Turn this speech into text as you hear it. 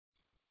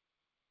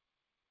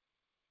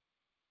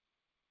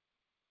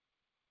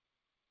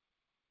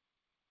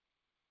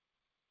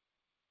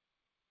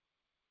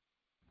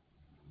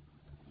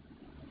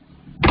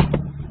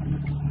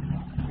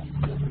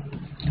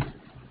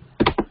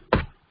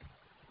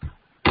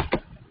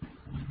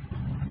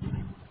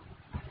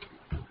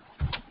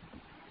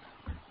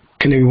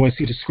Can everyone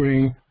see the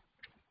screen?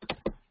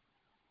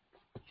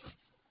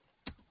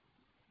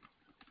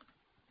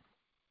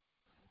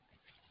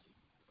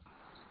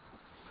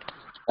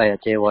 Yes.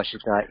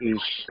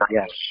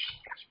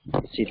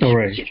 All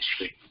right.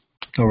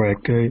 All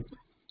right, good.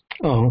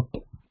 Oh,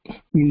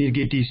 we need to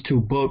get these two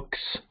books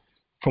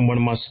from one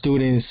of my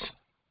students,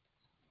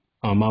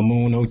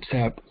 Mamoon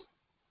Otep,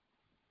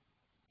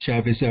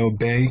 Alim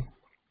El-Bey.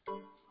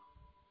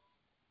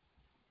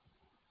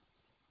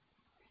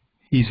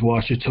 He's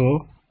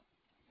Washita.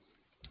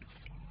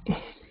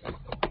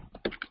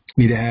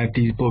 Need to have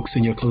these books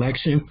in your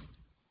collection.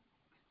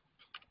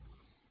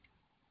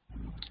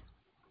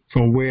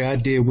 From where I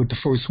did with the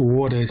first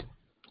water,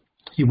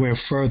 he went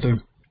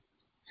further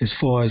as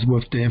far as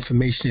with the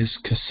information is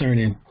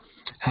concerning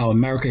how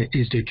America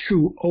is the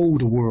true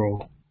old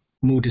world.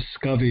 Mu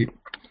discovered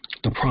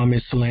the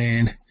promised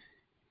land,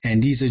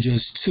 and these are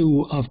just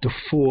two of the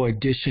 4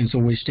 editions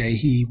in which that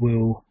he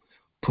will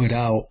put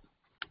out.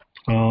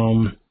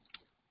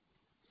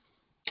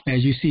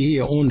 As you see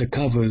here on the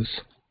covers,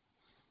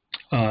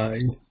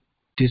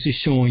 this is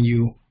showing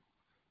you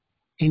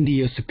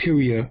India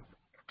Superior,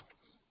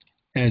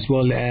 as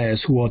well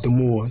as who are the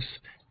Moors,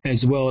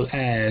 as well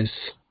as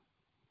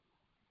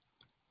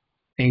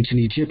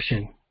ancient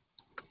Egyptian.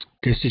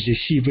 This is the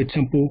Shiva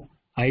temple,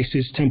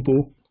 Isis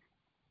temple,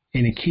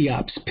 and the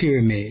Cheops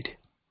pyramid.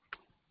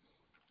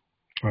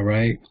 All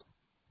right.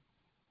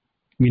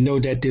 We know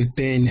that there have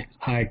been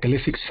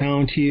hieroglyphics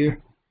found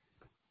here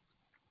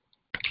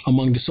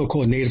among the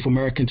so-called Native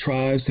American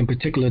tribes, in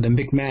particular the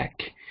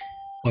Micmac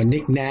or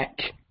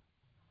Knickknack.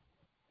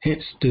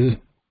 Hence the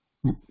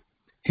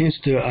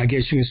I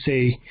guess you can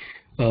say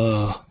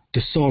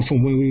the song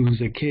from when we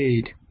was a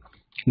kid,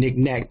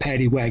 Knick-knack,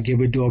 paddywhack,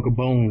 give a dog a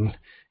bone.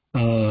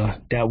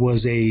 That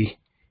was a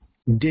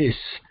diss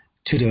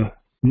to the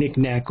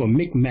Knick-knack or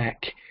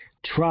Micmac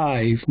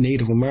tribe,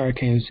 Native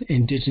Americans,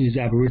 indigenous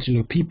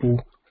Aboriginal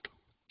people,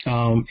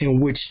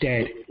 in which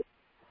that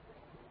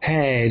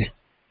had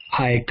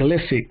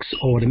hieroglyphics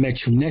or the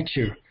Metu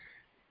Neter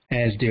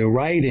as their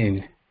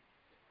writing.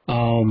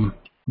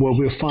 What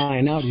we'll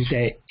find out is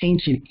that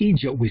ancient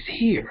Egypt was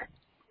here.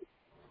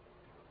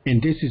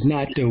 And this is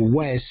not the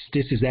West,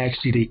 this is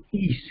actually the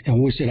East,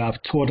 in which that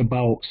I've taught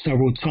about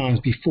several times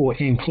before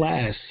in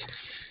class.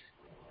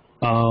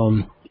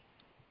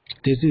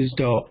 This is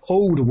the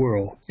old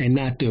world and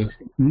not the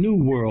new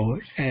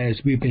world,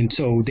 as we've been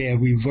told. They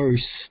have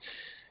reversed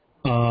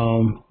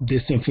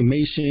this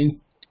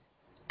information.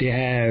 They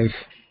have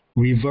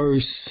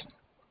reverse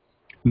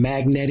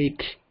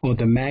magnetic or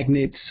the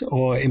magnets,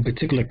 or in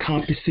particular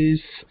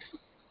compasses.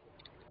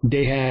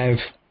 They have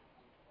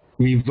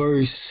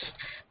reverse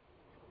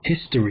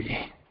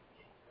history.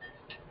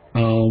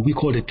 We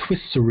call it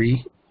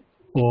twistery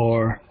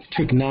or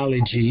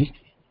trigonology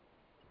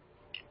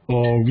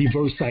or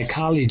reverse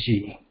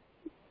psychology.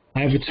 I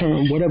have a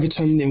term, whatever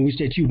term in which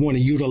that you want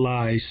to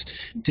utilize.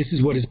 This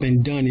is what has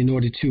been done in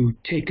order to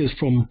take us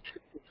from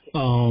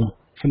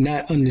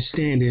not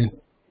understanding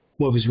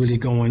what was really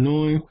going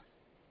on.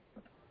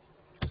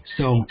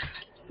 So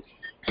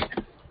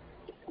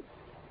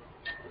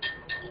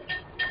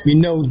we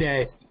know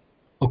that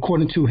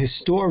according to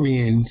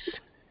historians,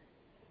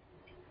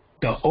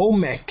 the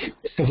Olmec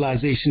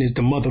civilization is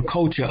the mother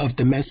culture of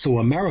the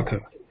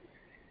Mesoamerica.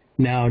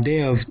 Now, they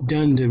have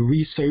done the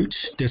research,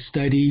 the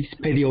studies,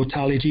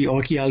 paleontology,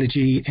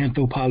 archaeology,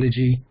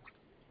 anthropology,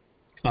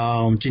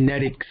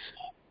 genetics,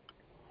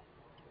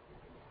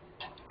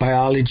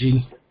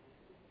 biology,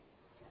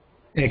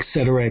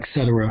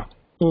 etc.,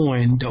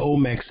 on the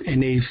Olmecs,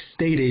 and they've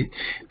stated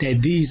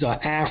that these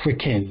are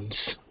Africans.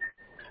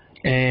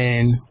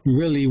 And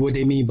really what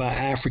they mean by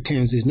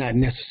Africans is not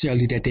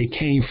necessarily that they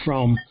came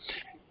from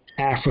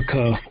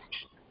Africa.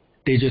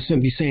 They're just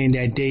simply saying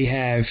that they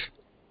have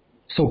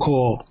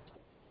so-called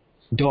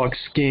dark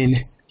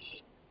skin,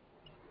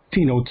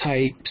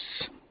 phenotypes,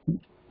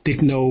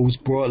 thick nose,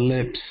 broad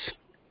lips.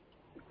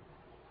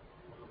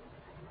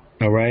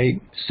 All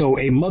right. So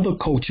a mother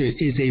culture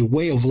is a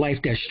way of life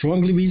that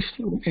strongly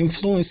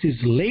influences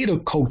later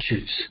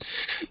cultures.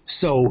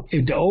 So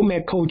if the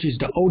Olmec culture is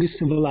the oldest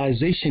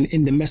civilization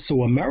in the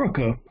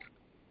Mesoamerica,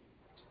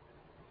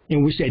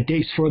 in which that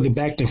dates further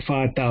back than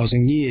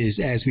 5,000 years,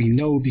 as we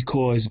know,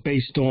 because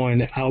based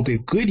on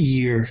Albert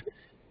Goodyear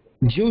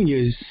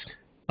Jr.'s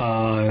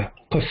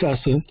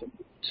professor,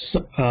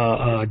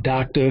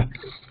 Dr.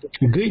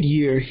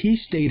 Goodyear, he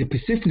stated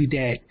specifically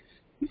that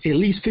at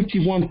least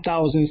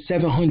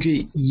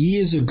 51,700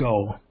 years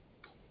ago,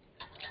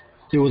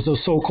 there was a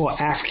so-called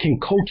African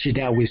culture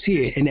that was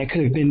here, and that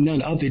could have been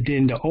none other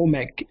than the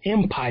Olmec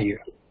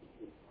Empire,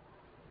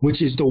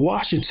 which is the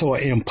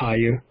Washita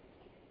Empire,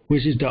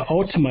 which is the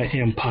Ultima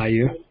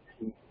Empire,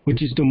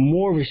 which is the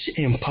Moorish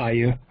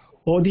Empire.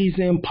 All these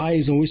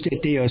empires in which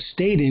that they are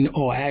stating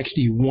are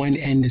actually one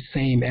and the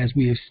same, as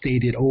we have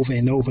stated over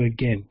and over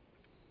again.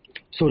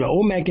 So the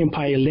Olmec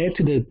Empire led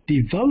to the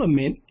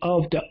development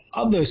of the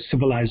other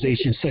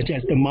civilizations, such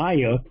as the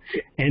Maya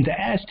and the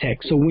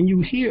Aztecs. So when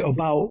you hear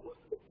about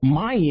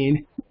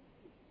Mayan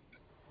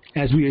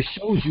as we have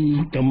showed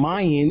you, the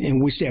Mayan, in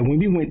which that when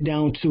we went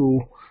down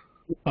to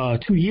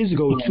 2 years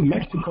ago to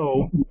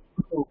Mexico,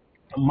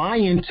 the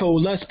Mayan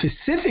told us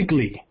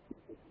specifically,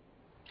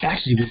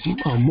 actually it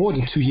was more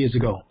than 2 years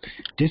ago.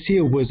 This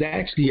here was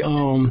actually,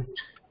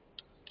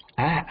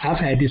 I've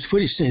had this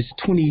footage since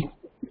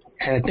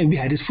I think we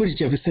had this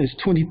footage ever since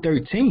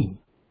 2013.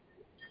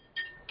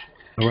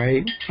 All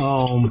right,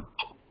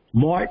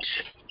 March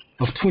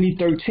of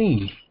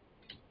 2013,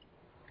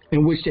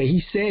 in which that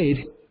he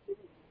said,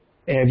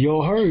 have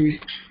y'all heard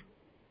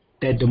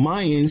that the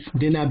Mayans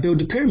did not build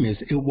the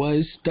pyramids? It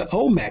was the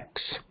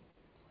Olmecs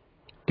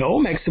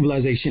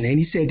civilization, and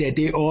he said that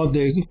they are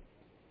the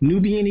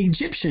Nubian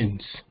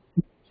Egyptians.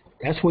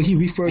 That's what he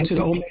referred to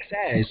the Olmecs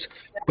as.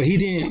 But he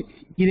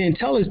didn't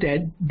tell us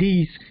that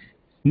these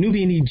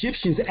Nubian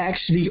Egyptians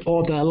actually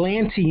are the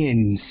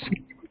Atlanteans.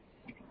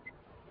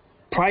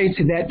 Prior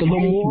to that, the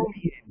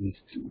Lemurians.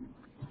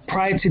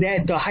 Prior to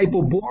that, the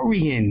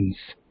Hyperboreans.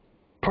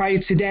 Prior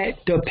to that,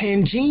 the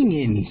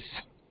Pangenians.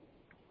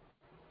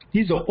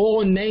 These are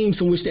all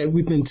names in which that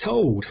we've been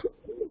told.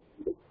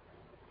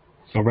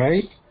 All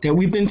right? That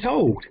we've been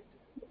told.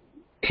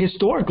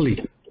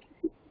 Historically.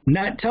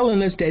 Not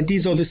telling us that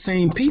these are the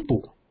same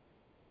people.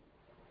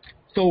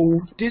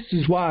 So this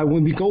is why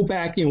when we go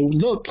back and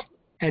look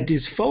at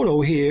this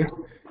photo here,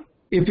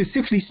 it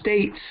specifically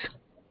states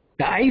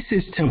the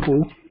Isis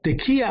temple, the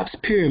Cheops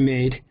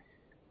pyramid,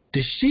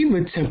 the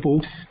Shiva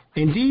temple,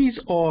 and these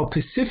are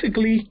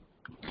specifically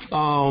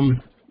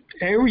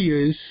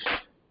areas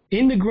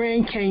in the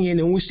Grand Canyon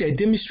in which that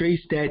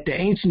demonstrates that the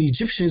ancient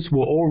Egyptians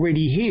were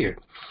already here.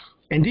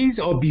 And these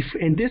are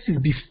and this is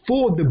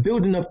before the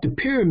building of the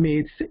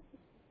pyramids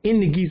in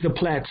the Giza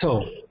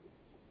Plateau.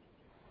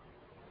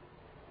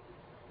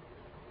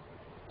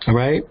 All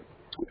right?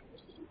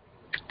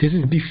 This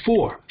is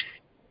before.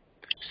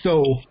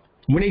 So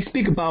when they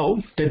speak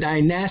about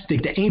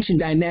the ancient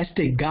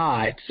dynastic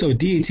gods, so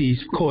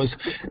deities, because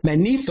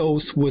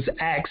Manethos was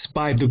asked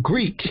by the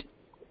Greek,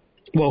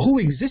 well, who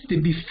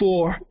existed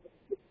before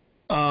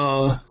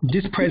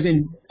this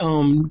present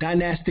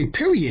dynastic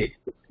period?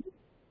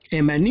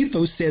 And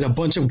Manethos said a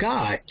bunch of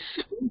gods.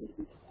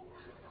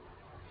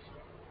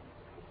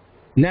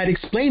 Not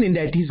explaining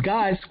that these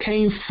gods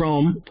came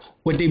from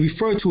what they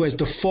refer to as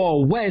the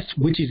Far West,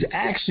 which is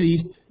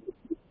actually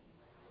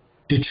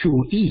the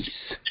true East.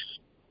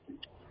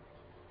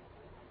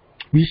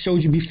 We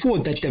showed you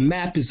before that the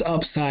map is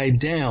upside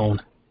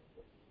down.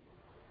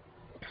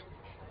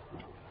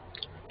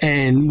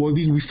 And what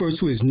we refer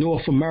to as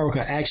North America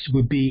actually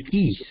would be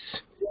East.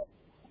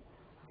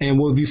 And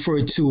what we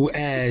refer to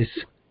as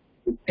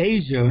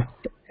Asia,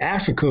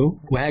 Africa,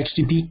 will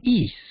actually be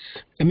East.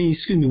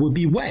 Would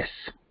be West.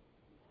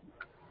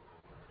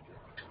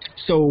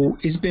 So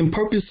it's been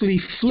purposely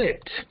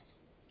flipped,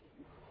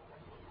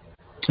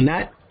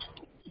 not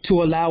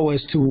to allow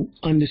us to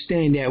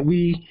understand that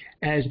we,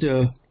 as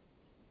the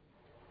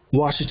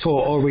Washington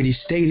already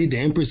stated, the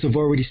Empress have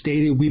already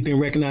stated, we've been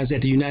recognized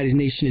at the United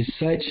Nations as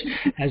such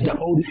as the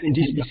oldest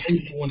indigenous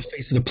people on the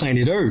face of the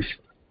planet Earth.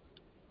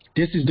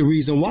 This is the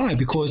reason why,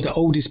 because the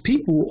oldest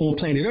people on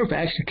planet Earth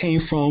actually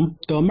came from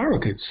the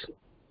Americas.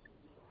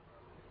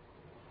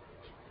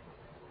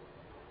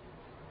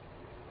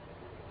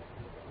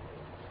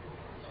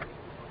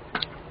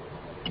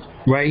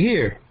 Right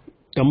here,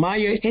 the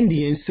Maya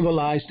Indians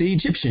civilized the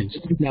Egyptians.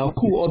 Now,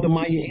 who are the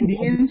Maya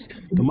Indians?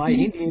 The Maya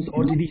Indians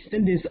are the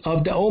descendants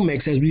of the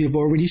Olmecs, as we have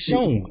already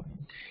shown.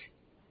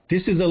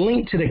 This is a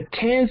link to the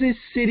Kansas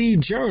City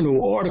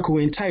Journal article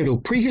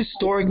entitled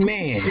Prehistoric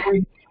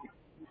Man.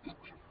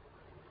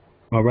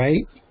 All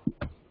right.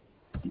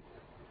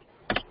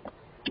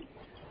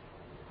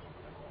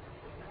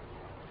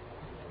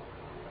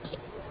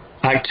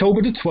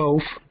 October the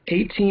 12th,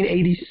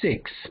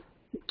 1886.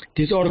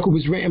 This article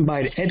was written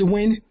by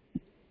Edwin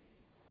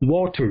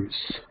Walters.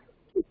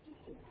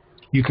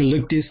 You can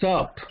look this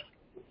up.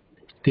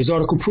 This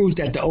article proves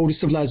that the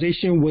oldest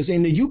civilization was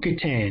in the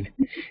Yucatan,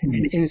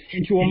 in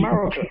Central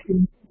America,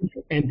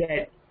 and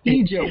that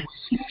Egypt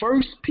was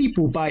first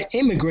people by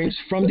immigrants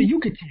from the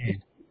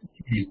Yucatan.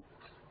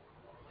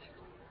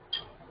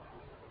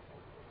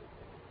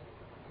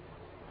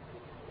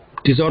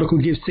 This article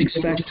gives 6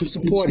 facts to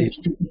support it.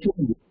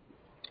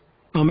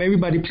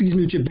 Everybody, please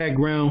mute your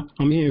background.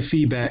 I'm hearing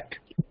feedback.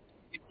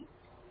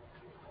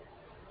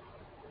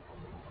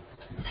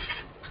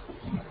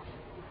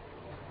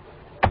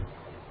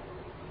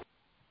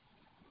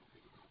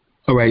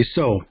 All right,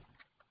 so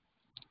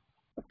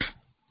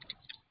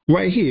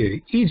right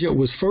here, Egypt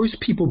was first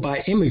people by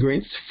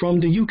immigrants from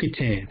the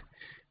Yucatan.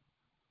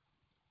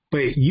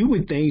 But you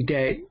would think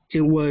that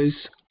it was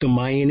the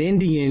Mayan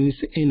Indians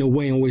in the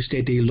way in which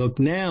that they look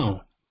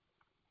now.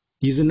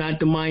 These are not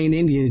the Mayan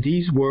Indians.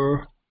 These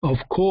were, of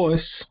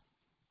course,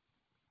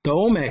 the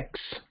Olmecs.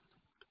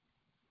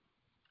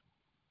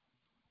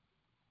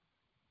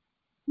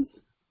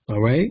 All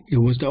right, it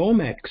was the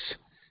Olmecs.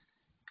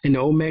 And the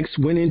Olmecs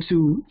went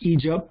into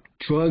Egypt,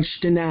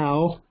 trudged the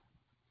Nile,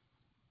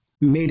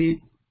 made it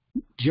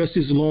just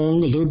as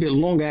long, a little bit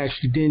longer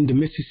actually, than the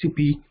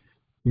Mississippi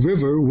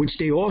River, which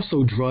they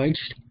also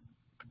drudged.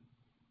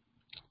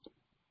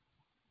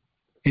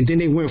 And then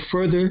they went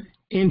further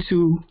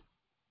into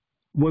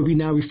what we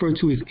now refer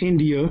to as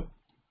India,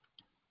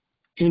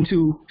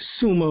 into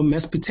Sumer,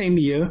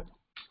 Mesopotamia,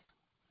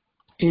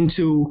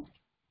 into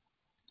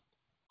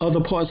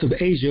other parts of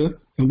Asia,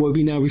 and what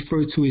we now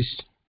refer to as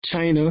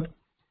China,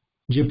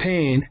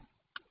 Japan,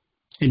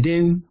 and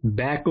then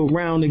back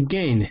around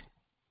again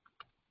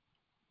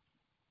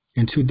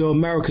into the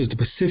Americas, the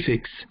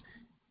Pacifics,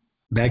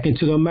 back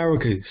into the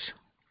Americas.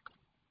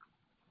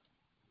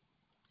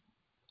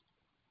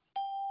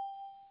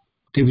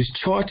 They was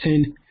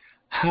charting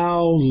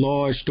how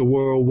large the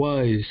world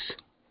was.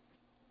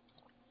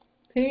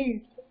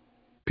 Peace.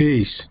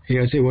 Peace.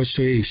 Here I say what's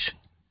peace.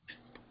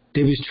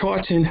 They was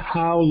charting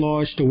how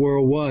large the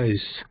world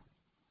was.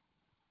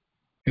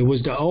 It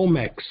was the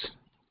Olmecs,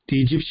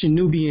 the Egyptian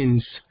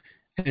Nubians,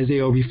 as they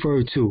are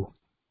referred to.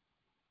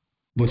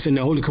 Within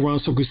the Holy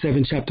Quran, Surah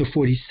 7, chapter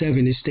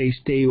 47, it states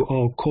they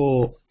are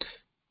called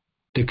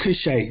the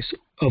Cushites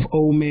of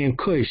Old Man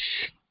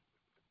Cush.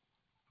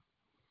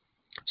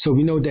 So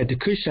we know that the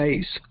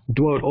Cushites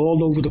dwelt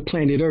all over the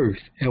planet Earth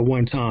at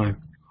one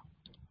time.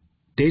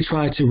 They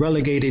tried to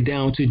relegate it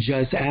down to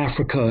just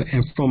Africa,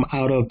 and from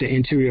out of the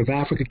interior of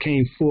Africa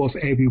came forth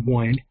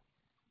everyone.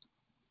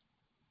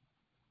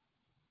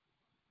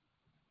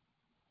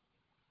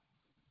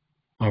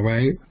 All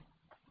right.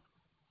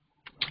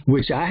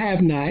 Which I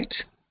have not,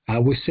 I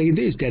would say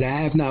this, that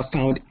I have not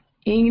found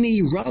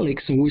any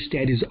relics in which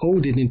that is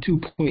older than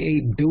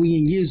 2.8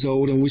 billion years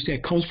old, in which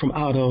that comes from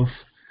out of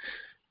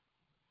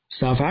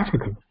South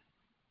Africa.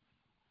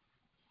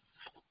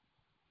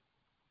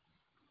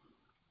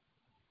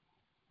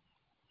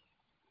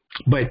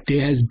 But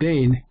there has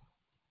been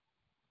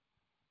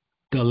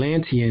the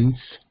Atlanteans,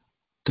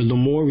 the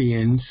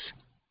Lemurians,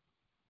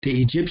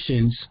 the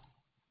Egyptians,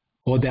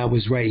 all that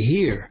was right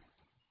here.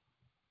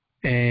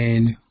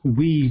 And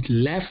we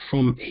left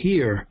from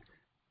here,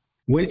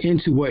 went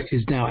into what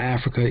is now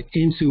Africa,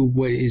 into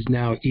what is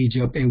now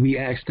Egypt, and we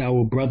asked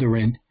our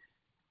brethren,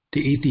 the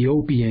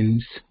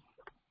Ethiopians,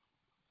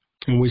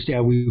 in which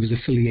that we was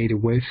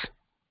affiliated with,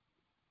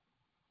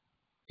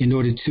 in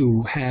order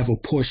to have a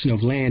portion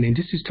of land. And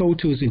this is told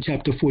to us in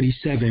chapter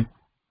 47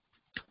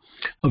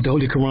 of the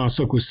Holy Quran,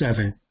 Surah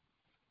 7.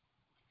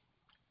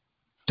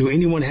 Do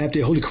anyone have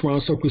the Holy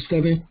Quran, Surah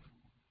 7?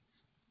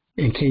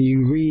 And can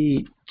you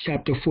read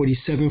chapter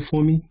 47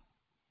 for me?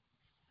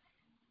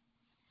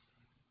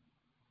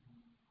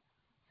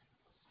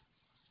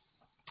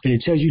 And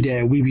it tells you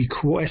that we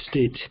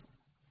requested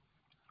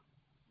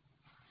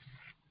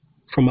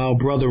from our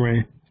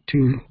brethren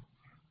to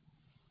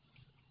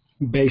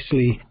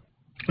basically,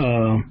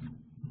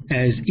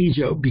 as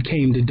Egypt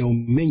became the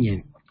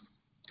dominion,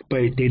 but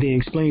they didn't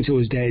explain to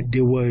us that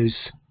there was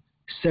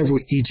several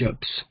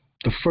Egypts.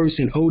 The first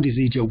and oldest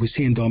Egypt was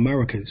here in the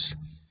Americas.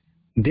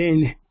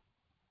 Then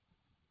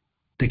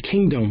the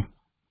kingdom,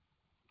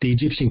 the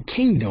Egyptian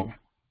kingdom,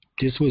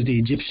 this was the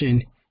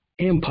Egyptian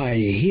empire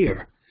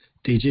here.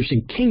 The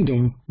Egyptian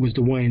kingdom was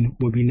the one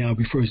what we now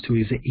refer to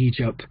as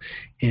Egypt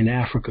in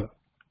Africa.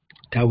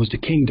 That was the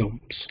kingdoms.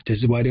 This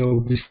is why they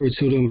all refer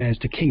to them as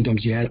the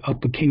kingdoms. You had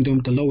upper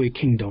kingdom, the lower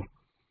kingdom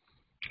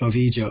of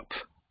Egypt.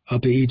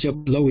 Upper Egypt,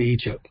 lower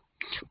Egypt.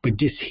 But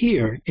this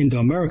here in the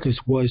Americas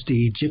was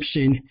the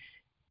Egyptian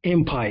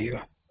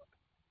empire,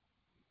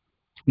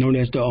 known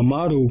as the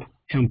Amadu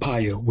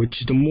Empire, which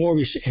is the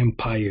Moorish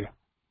Empire,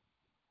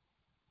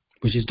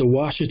 which is the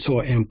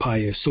Washita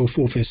Empire, so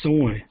forth and so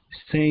on.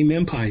 Same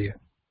empire.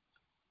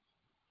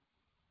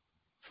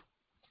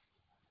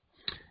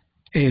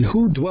 And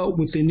who dwelt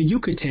within the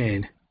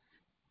Yucatan?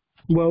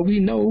 Well, we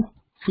know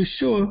for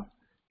sure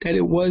that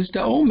it was the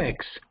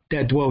Olmecs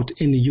that dwelt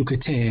in the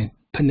Yucatan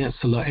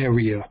Peninsula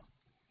area.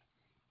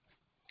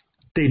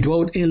 They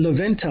dwelt in La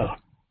Venta,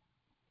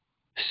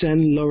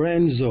 San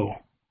Lorenzo,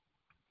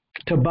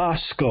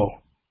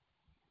 Tabasco.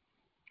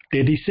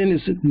 Their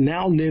descendants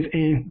now live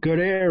in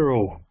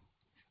Guerrero,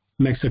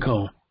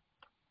 Mexico,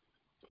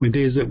 where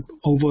there's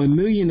over 1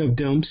 million of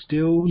them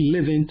still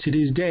living to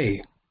this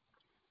day.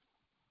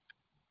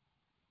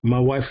 My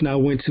wife and I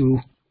went to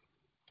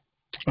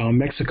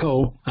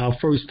Mexico, our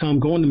first time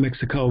going to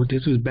Mexico.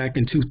 This was back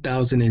in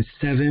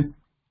 2007.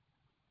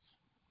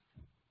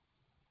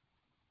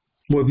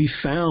 What we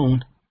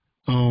found,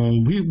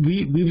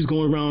 we was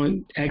going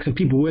around asking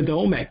people where the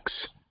Olmecs.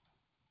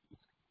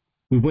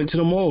 We went to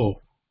the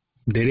mall.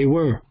 There they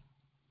were.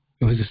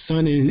 It was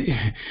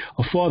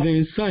a father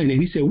and son,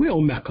 and he said, "We're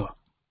Olmeca."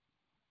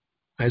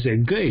 I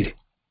said, "Good."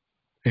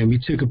 And we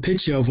took a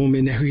picture of them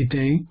and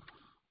everything,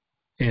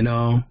 and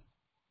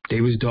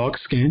they was dark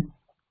skinned,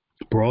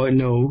 broad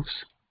nose,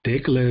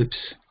 thick lips,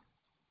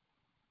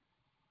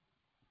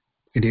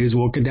 and they was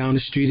walking down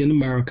the street in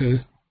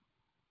America.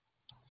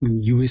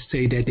 You would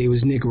say that they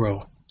was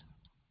Negro.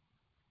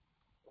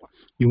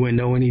 You wouldn't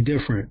know any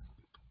different.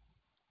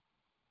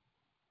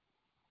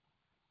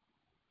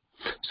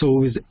 So it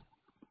was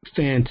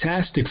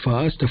fantastic for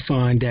us to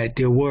find that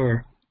there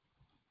were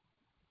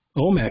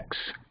Olmecs,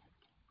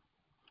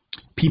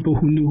 people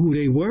who knew who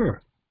they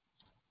were.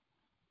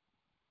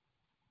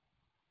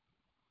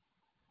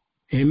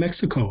 in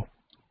Mexico.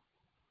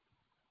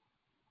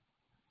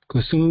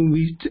 Because as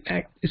soon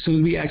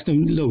as we asked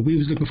him, look, we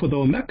was looking for the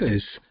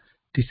Olmecas,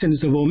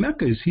 descendants of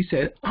Olmecas. He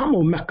said, I'm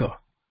Olmeca.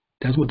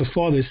 That's what the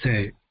father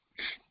said.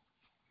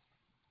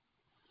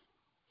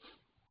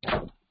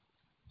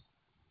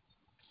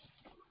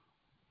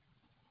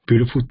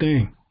 Beautiful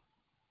thing.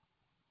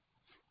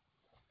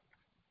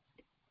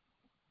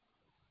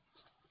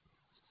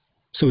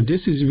 So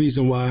this is the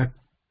reason why,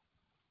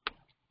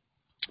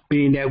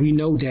 being that we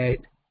know that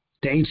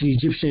the ancient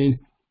Egyptian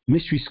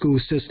mystery school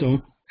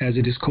system, as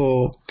it is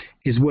called,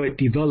 is what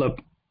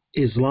developed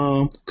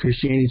Islam,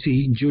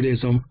 Christianity,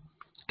 Judaism,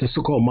 the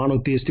so-called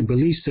monotheistic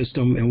belief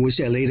system, in which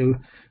that later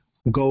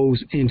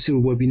goes into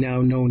what we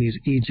now know as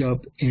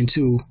Egypt,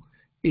 into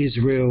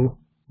Israel,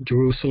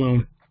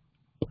 Jerusalem,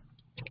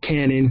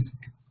 Canaan,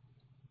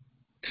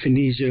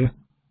 Phoenicia,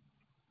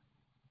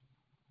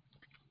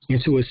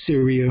 into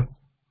Assyria,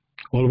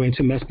 all the way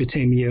into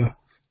Mesopotamia,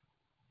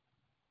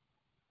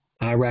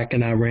 Iraq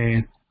and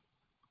Iran.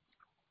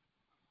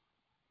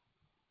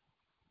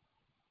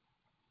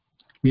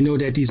 We know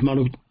that these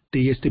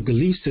monotheistic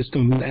belief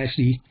systems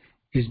actually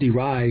is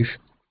derived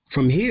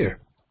from here,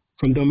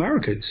 from the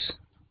Americas.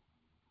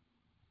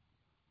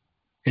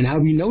 And how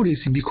we know this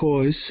is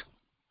because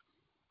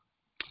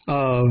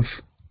of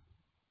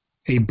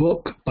a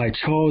book by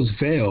Charles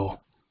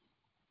Vail.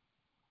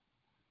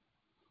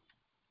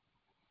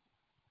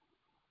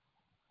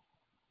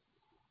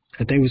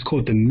 I think it was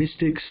called The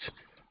Mystics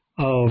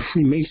of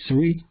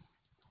Freemasonry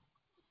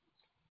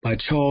by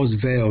Charles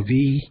Vail,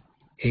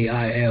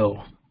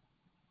 V-A-I-L.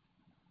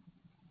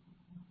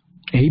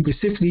 And he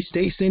specifically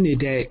states in it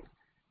that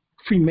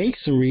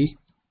Freemasonry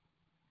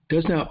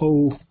does not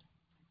owe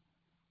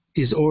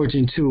its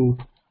origin to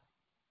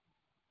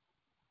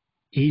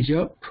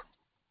Egypt,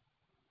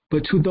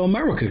 but to the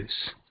Americas.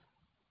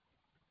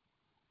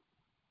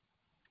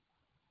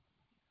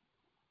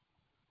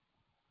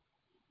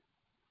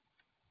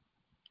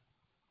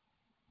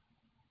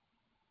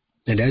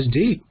 And that's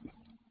deep.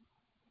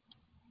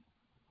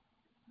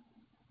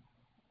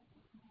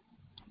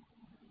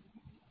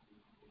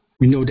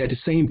 We know that the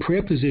same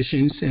prayer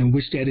positions in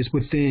which that is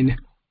within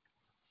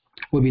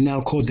what we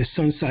now call the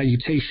sun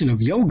salutation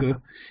of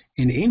yoga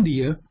in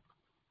India,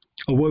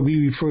 or what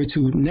we refer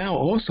to now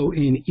also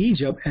in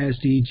Egypt as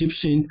the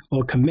Egyptian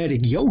or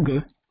Kemetic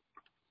yoga,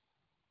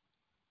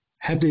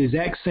 have the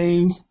exact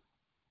same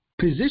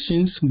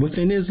positions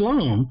within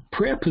Islam,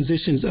 prayer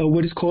positions of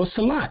what is called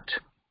salat.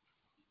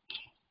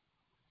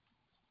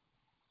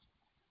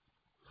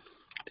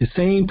 The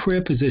same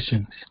prayer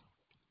positions.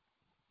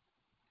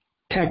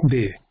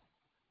 Takbir,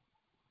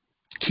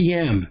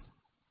 Qiyam,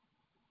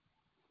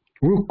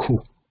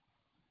 Ruku,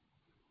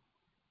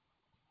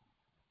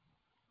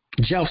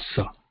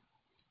 Jalsa,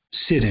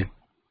 sitting,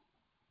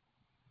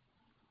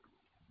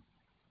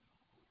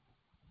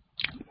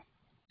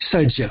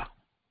 Sajda,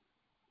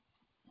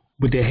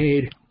 with the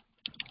head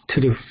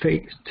to the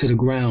face, to the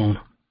ground,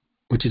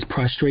 which is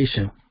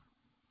prostration.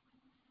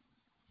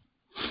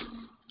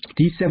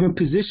 These 7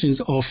 positions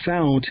are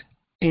found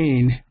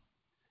in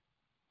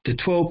the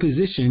 12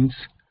 positions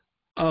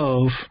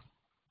of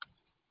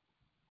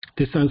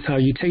the sun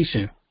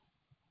salutation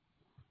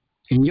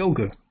in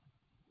yoga,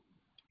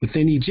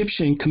 within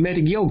Egyptian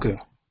Kemetic yoga.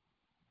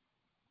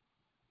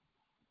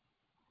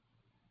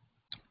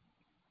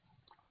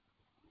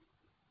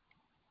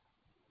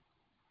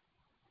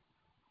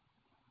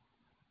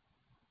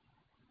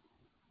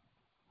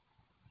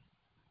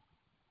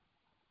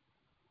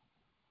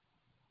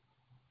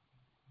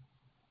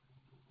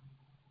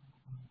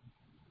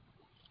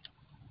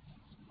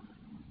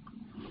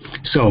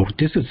 So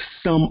this is a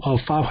sum of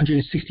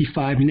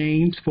 565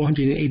 names,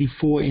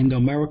 484 in the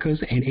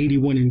Americas and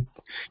 81 in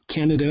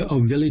Canada,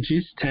 of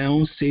villages,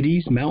 towns,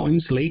 cities,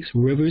 mountains, lakes,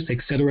 rivers,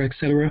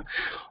 etc.,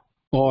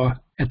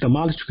 are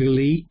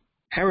etymologically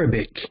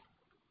Arabic.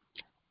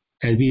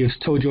 As we have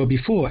told you all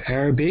before,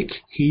 Arabic,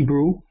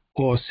 Hebrew,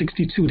 are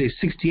 62 to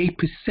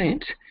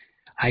 68%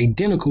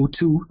 identical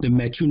to the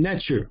Medu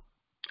Neter,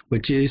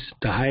 which is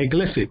the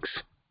hieroglyphics,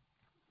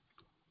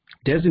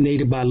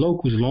 designated by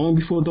locals long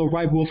before the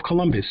arrival of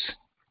Columbus.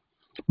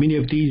 Many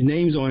of these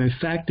names are in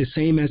fact the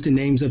same as the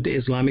names of the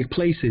Islamic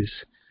places: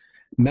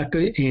 Mecca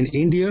in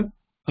Indiana,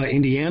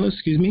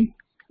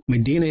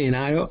 Medina in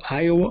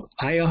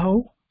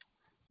Idaho,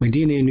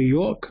 Medina in New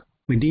York,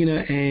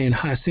 Medina and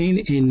Hassan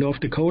in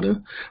North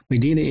Dakota,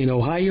 Medina in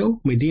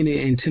Ohio, Medina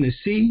in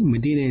Tennessee,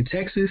 Medina in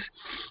Texas,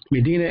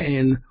 Medina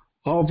and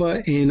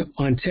Alva in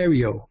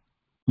Ontario,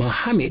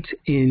 Muhammad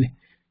in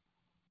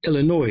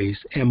Illinois,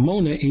 and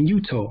Mona in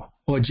Utah,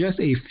 are just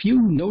a few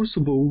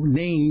noticeable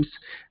names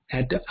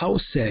at the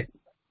outset.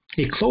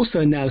 A closer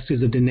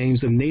analysis of the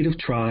names of native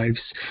tribes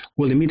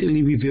will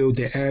immediately reveal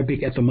their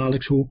Arabic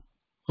etymological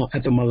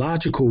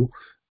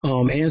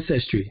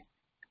ancestry: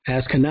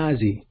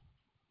 Ashkenazi,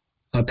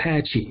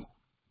 Apache,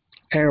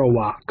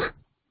 Arawak,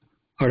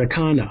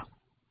 Araucana,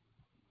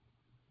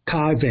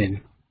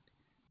 Kaavan,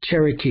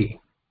 Cherokee,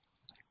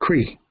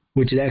 Cree,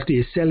 which is actually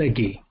a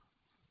Selegi,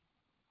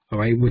 all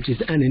right, which is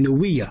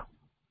Ananuia,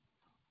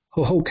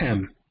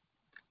 Hohokam,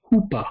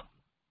 Hoopa,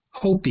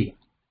 Hopi,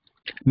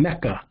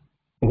 Mecca.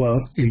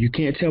 Well, if you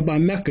can't tell by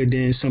Mecca,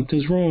 then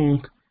something's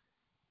wrong.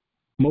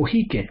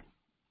 Mohican,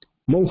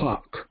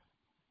 Mohawk,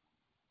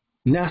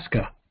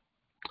 Nazca,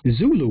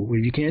 Zulu.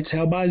 If you can't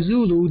tell by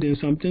Zulu, then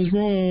something's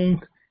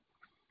wrong.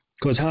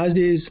 Because how is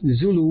this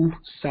Zulu,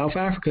 South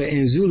Africa,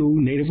 and Zulu,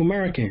 Native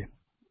American?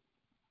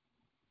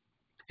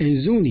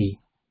 And Zuni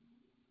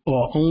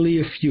are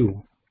only a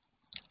few.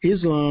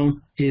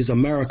 Islam is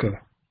America,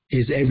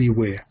 is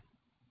everywhere.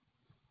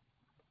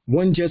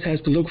 One just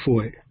has to look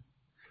for it.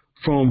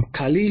 From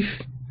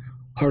Caliph,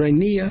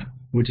 Harania,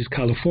 which is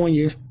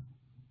California,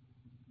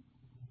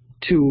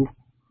 to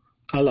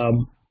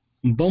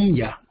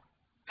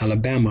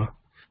Alabama,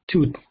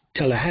 to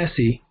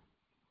Tallahassee,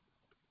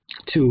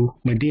 to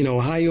Medina,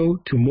 Ohio,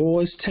 to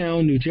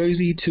Moorestown, New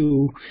Jersey,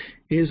 to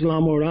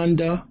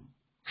Islamoranda,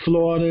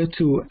 Florida,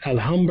 to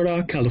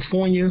Alhambra,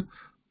 California.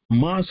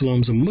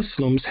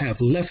 Muslims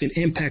have left an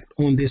impact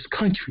on this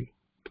country.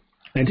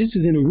 And this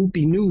is in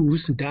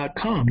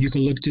RupeeNews.com. You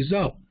can look this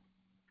up.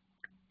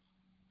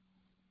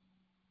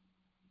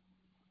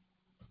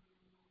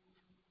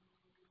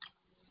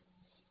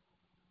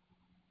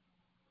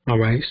 All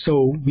right,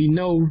 so we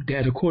know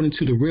that according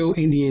to the Real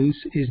Indians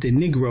is the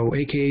Negro,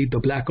 aka the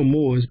Black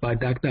Moors, by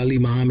Dr.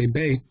 Alim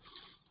El-Bey.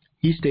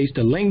 He states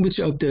the language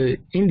of the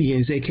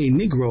Indians, aka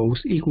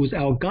Negroes, equals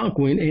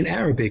Algonquin in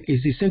Arabic.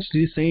 Is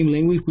essentially the same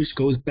language which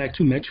goes back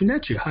to Medu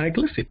Neter,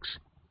 hieroglyphics.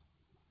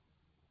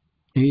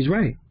 And he's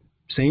right,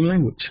 same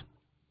language.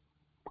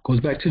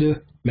 Goes back to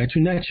the Medu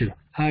Neter,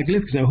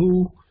 hieroglyphics. Now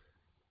who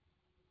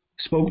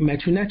spoke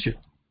Medu Neter?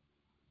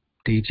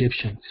 The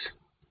Egyptians,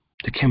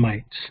 the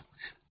Kemites,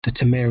 the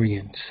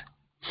Temerians.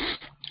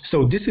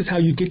 So this is how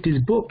you get this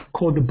book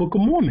called the Book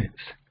of Mormons.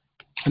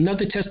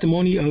 Another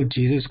testimony of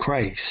Jesus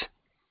Christ.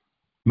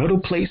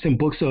 Metal plates and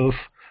books of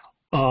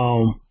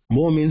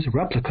Mormons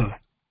replica.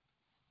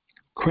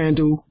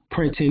 Crandall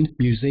Printing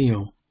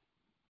Museum,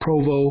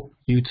 Provo,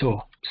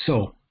 Utah.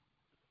 So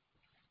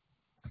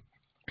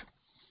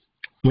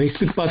when you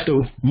speak about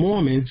the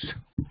Mormons,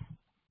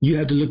 you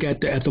have to look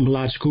at the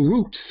etymological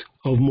roots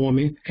of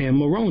Mormon and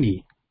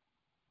Moroni.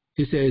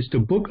 It says the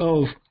Book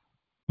of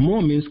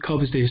Mormons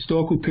covers the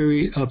historical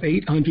period of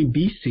 800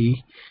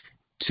 BC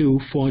to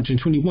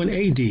 421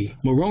 AD.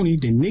 Moroni,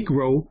 the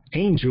Negro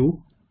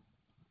angel.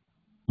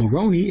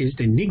 Moroni is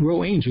the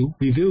Negro angel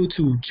revealed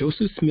to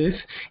Joseph Smith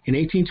in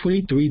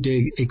 1823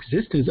 the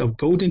existence of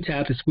golden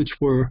tablets which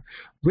were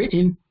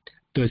written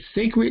the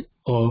sacred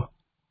or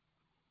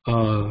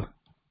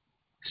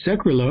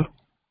secular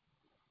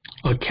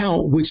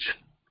account which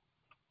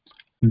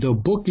the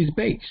book is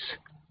based.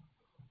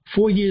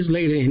 4 years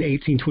later, in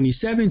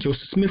 1827,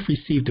 Joseph Smith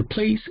received the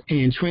plates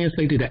and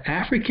translated the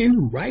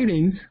African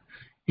writings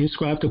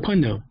inscribed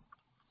upon them.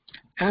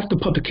 After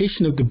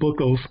publication of the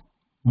Book of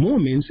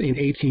Mormons in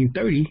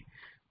 1830,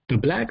 the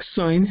black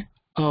son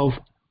of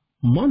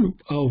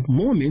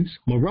Mormons,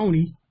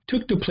 Moroni,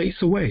 took the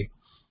plates away.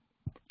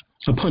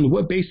 Upon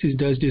what basis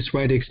does this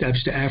writer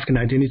establish the African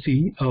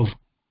identity of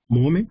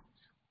Mormon,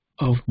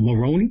 of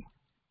Moroni?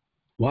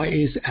 Why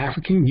is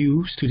African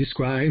used to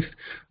describe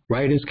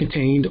writings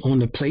contained on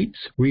the plates?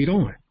 Read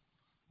on.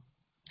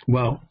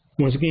 Well,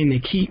 once again, they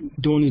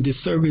keep doing the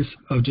disservice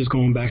of just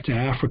going back to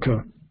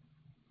Africa,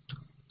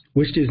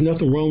 which there's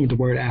nothing wrong with the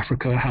word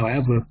Africa.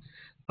 However,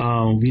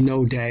 we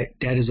know that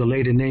that is a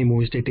later name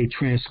which that they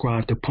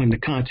transcribed upon the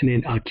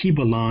continent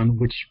Akibalan,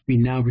 which we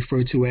now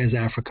refer to as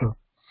Africa.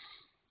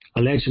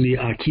 Allegedly,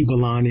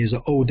 Akibalan is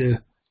an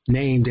older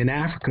name than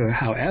Africa.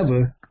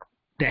 However,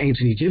 the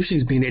ancient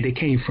Egyptians, being that they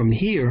came from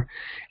here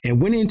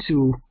and went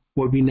into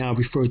what we now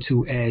refer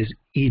to as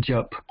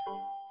Egypt,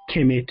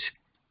 Kemet,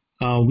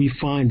 we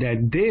find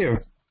that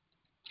there,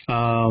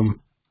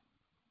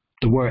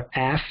 the word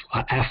Af,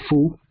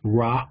 Afu,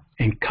 Ra,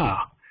 and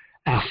Ka.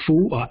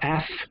 Afu or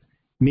Af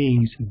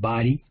means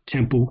body,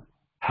 temple,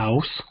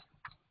 house.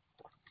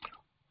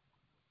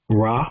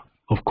 Ra,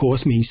 of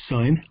course, means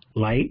sun,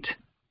 light.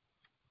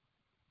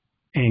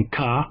 And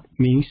Ka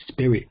means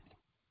spirit,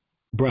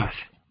 breath.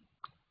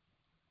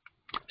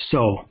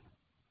 So,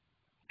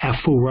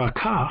 Afu Ra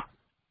Ka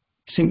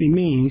simply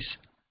means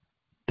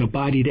the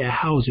body that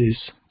houses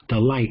the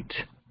light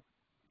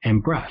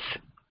and breath,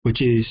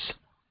 which is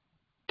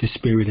the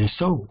spirit and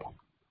soul.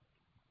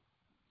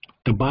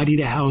 The body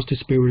that houses the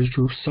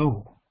spiritual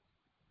soul.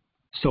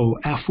 So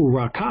Afu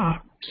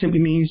Raka simply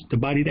means the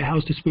body that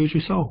houses the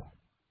spiritual soul.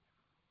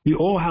 We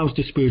all house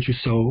the spiritual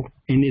soul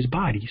in this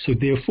body. So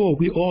therefore,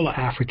 we all are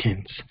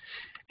Africans.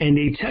 And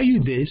they tell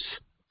you this,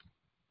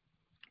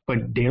 but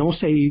they don't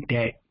say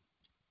that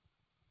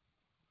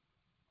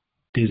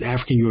there's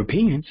African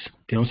Europeans.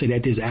 They don't say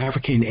that there's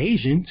African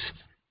Asians.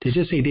 They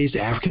just say there's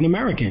African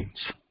Americans.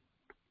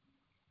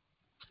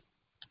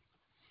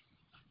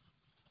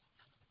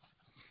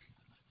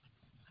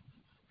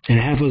 And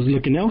have us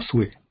looking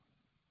elsewhere.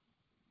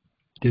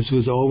 This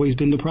has always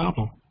been the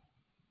problem.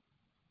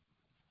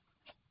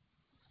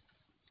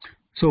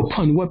 So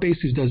upon what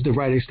basis does the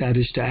writer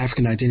establish the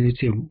African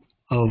identity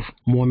of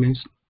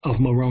Mormons, of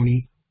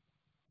Moroni?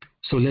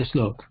 So let's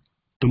look.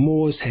 the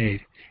Moor's Head.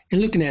 In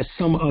looking at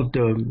some of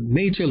the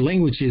major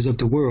languages of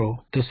the world,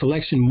 the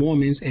selection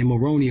Mormons and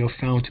Moroni are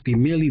found to be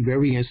merely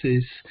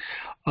variances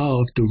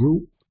of the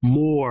root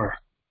Moor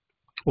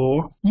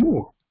or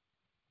Moor.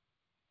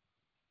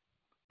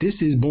 This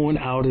is born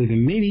out of the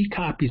many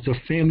copies of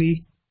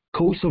family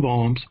coats of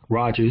arms.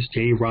 Rogers,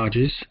 J.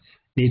 Rogers,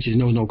 Nature's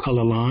Knows No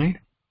Color Line,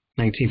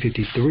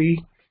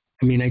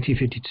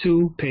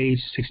 1952, page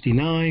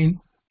 69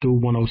 through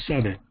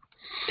 107.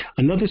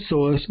 Another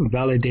source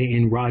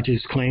validating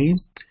Rogers' claim,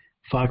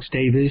 Fox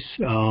Davis,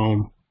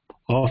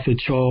 Arthur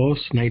Charles,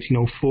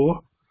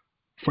 1904,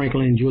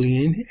 Franklin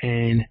Julian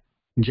and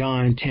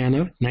John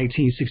Tanner,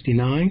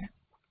 1969,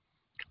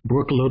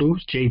 Brooke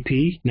Littles,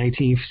 J.P.,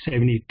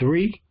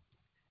 1973,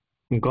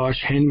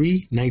 Gosh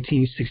Henry,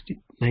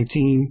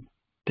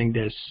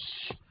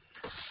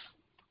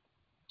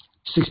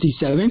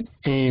 67,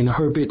 and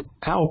Herbert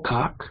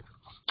Alcock,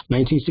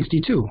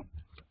 1962.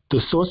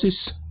 The sources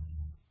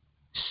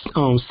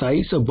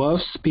cites above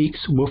speaks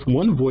with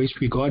one voice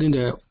regarding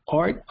the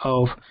art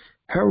of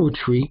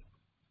heraldry,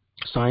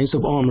 science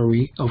of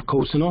armory, of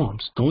coats and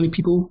arms. The only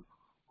people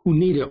who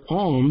needed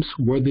arms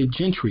were the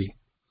gentry.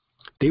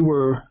 They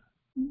were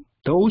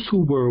those who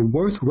were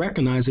worth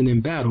recognizing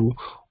in battle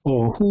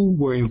or who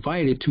were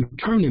invited to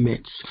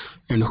tournaments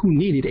and who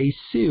needed a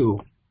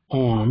seal.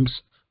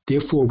 Arms,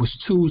 therefore, was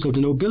tools of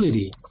the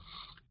nobility.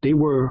 They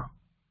were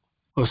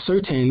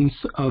ascertainers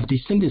of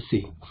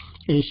descendancy.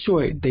 In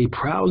short, they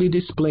proudly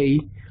display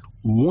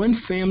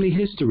one family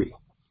history.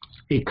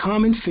 A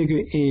common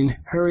figure in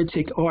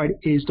heretic art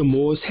is the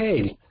Moor's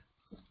head,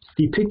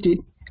 depicted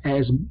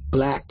as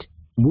black,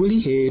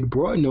 woolly head,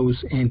 broad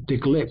nose, and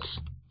thick lips.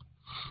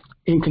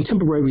 In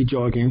contemporary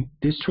jargon,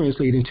 this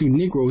translates into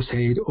Negro's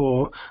head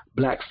or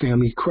black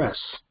family crest,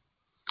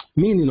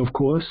 meaning, of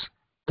course,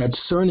 that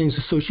surnames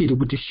associated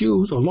with the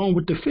shoes, along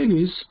with the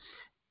figures,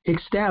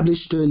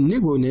 establish the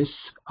Negroness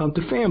of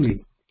the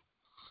family.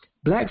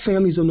 Black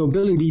families of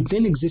nobility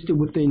then existed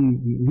within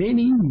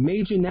many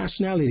major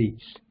nationalities.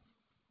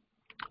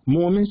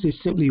 Mormons is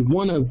simply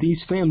one of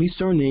these family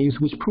surnames,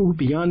 which prove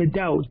beyond a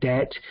doubt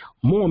that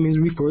Mormons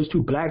refers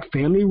to black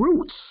family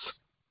roots.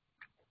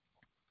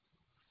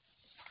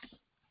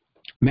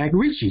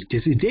 MacRitchie,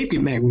 this is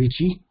David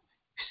MacRitchie,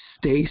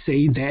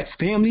 say that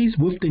families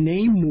with the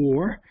name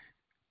Moore,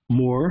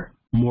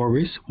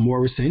 Morris,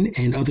 Morrison,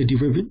 and other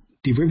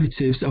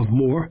derivatives of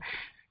Moore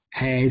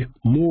had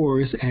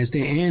Moors as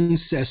their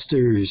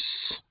ancestors.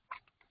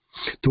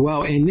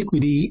 Throughout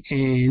antiquity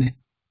and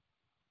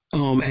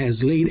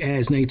as late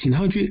as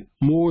 1900,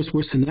 Moors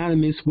were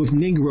synonymous with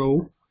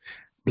Negro.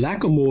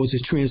 Blackamoors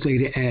is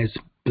translated as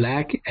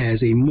black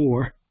as a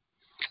Moor.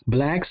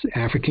 Blacks,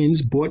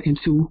 Africans, brought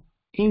into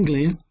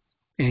England,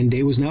 and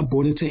they was not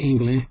brought into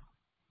England.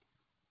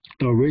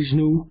 The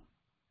original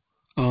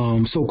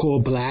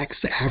so-called blacks,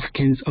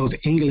 Africans of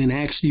England,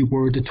 actually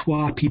were the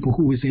Twa people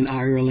who was in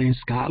Ireland,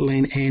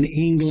 Scotland, and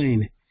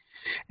England.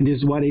 And this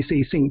is why they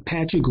say St.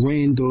 Patrick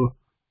ran the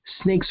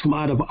snakes from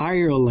out of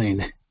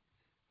Ireland.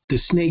 The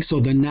snakes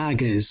or the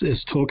Nagas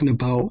is talking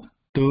about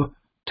the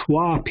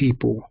Twa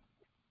people.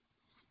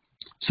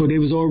 So they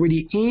was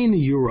already in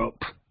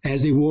Europe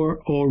as they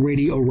were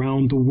already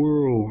around the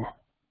world.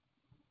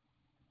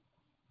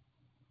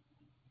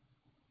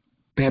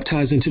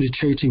 Baptized into the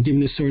church and given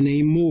the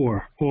surname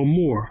Moore or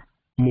Moore,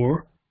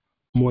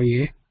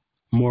 Moye,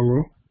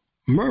 Moro,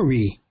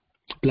 Murray,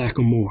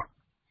 Blackamoor.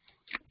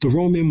 The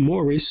Roman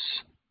Morris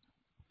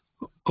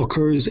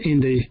occurs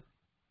in the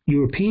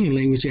European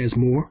language as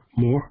Mar,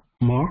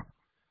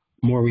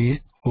 Morian,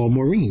 or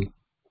Maureen.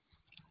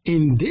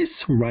 In this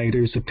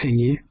writer's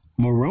opinion,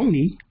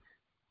 Moroni,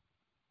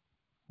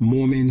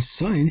 Mormon's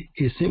son,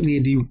 is simply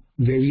a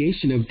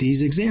variation of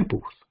these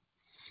examples.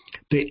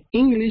 The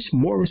English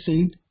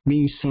Morrison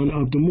means son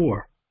of the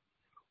Moor.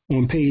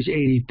 On page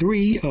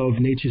 83 of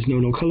Nature's Know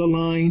No Color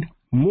Line,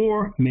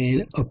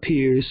 MOORMAN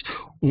appears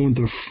on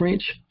the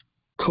French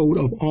coat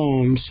of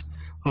arms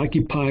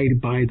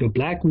occupied by the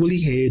black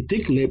woolly-haired,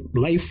 thick-lipped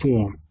life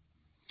form.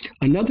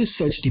 Another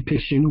such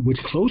depiction, which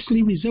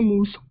closely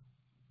resembles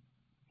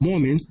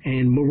Mormon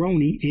and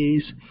Moroni,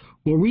 is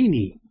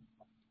Morini,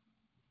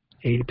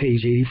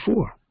 page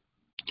 84.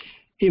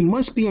 It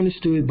must be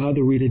understood by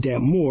the reader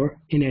that Moor,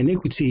 in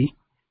antiquity,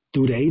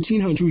 through the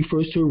 1800s,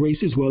 refers to a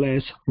race as well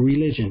as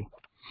religion.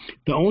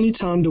 The only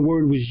time the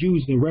word was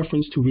used in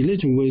reference to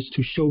religion was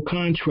to show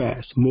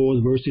contrast,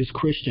 Moors versus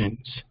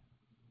Christians.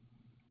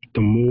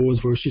 The Moors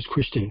versus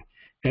Christian.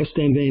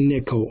 Estan Van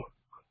Nico,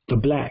 the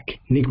black,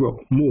 Negro,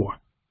 Moor.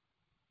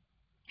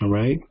 All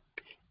right.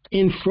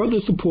 In further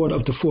support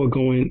of the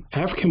foregoing,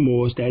 African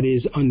Moors, that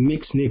is,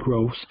 unmixed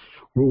Negroes,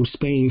 ruled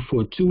Spain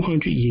for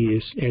 200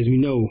 years. As we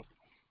know,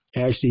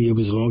 actually it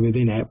was longer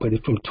than that, but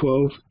it's from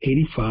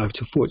 1285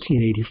 to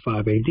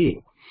 1485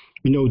 AD.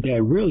 We know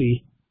that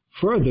really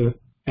further,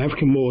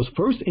 African Moors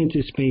first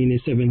entered Spain in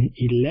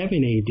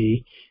 711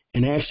 AD,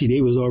 and actually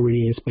they was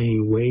already in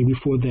Spain way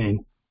before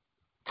then.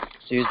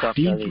 So you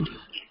Dr. Ali.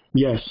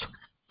 Yes.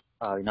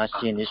 You're not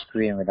seeing this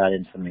screen without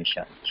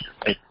information.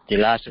 The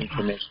last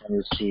information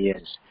you see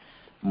is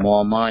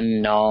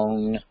MOORMAN,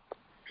 known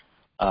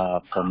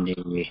from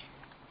the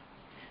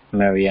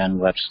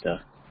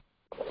Merriam-Webster.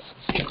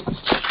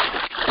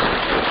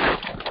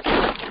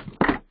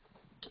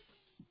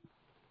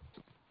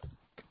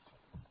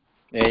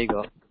 There you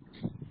go.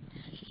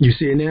 You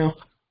see it now?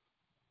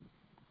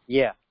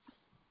 Yeah.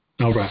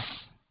 All right.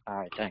 All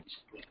right, thanks.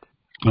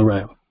 All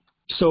right.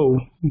 So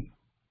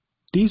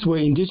these were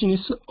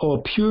indigenous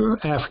or pure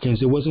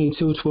Africans. It wasn't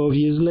until 12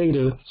 years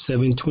later,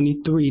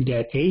 723,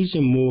 that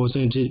Asian Moors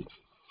entered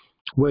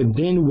what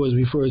then was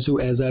referred to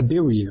as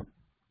Iberia.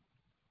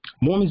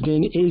 Mormons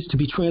then is to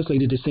be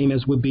translated the same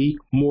as would be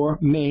Moor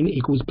man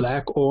equals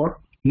black or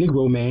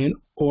Negro man,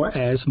 or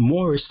as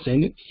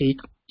Morrison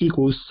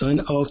equals son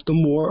of the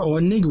Moor or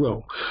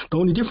Negro. The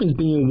only difference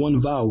being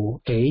one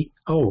vowel, A,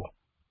 O.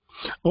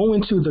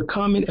 Owing to the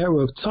common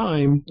error of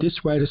time,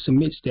 this writer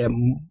submits that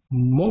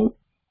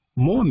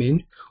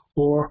Mormon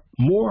or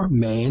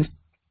Moorman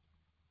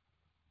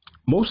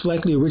most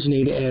likely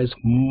originated as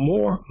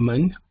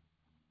Mormon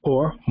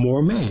or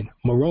Moorman.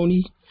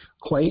 Moroni,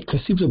 quite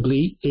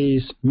conceivably,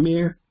 is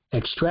mere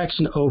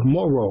extraction of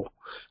Moro.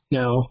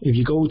 Now, if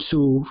you go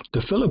to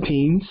the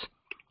Philippines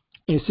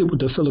and sit with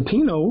the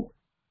Filipino,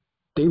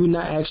 they would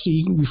not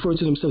actually refer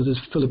to themselves as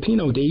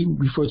Filipino. They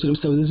refer to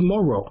themselves as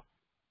Moro,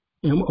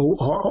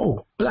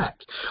 M-O-R-O, black,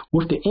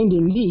 with the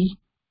ending "ni"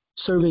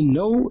 serving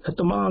no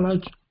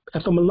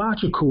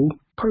etymological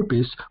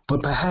purpose,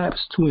 but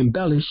perhaps to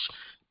embellish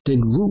the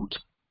root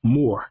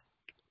Moor.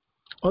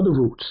 Other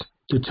roots: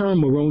 the term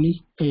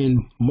Moroni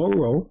and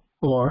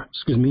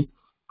Moroni,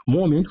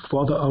 Mormon,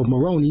 father of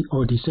Moroni,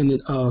 or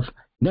descendant of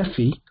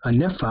Nephi,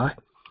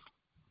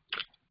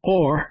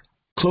 are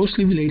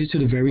closely related to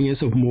the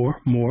variants of Moor,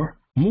 or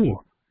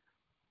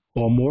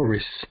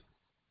Morris,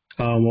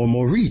 or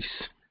Maurice,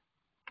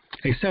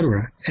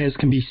 etc. As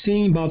can be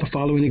seen by the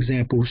following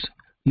examples.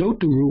 Note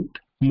the root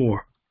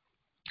Moor.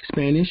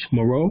 Spanish,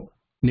 Moro,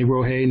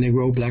 Negro hey,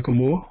 Negro, black or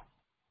Moor.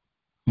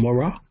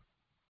 Mora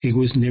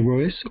equals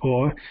Negroes,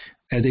 or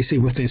as they say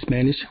within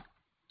Spanish,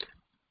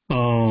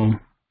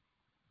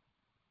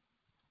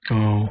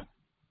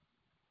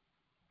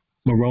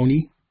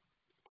 Moroni,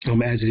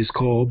 as it is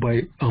called,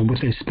 but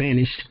within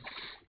Spanish,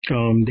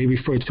 they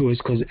refer to us,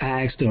 because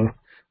I asked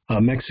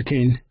a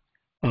Mexican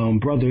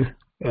brother,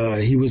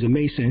 he was a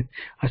Mason.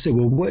 I said,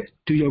 well, what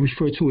do y'all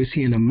refer to as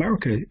here in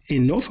America,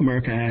 in North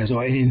America as,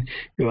 or in,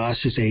 I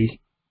should say,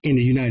 in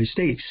the United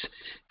States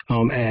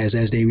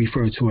as they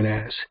refer to it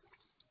as?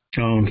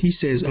 He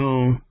says,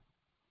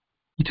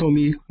 he told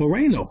me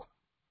Moreno,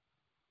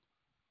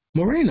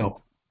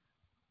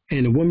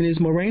 and the woman is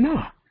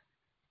Morena.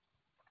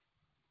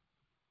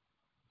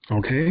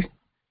 Okay,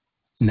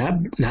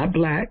 not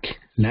black,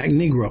 not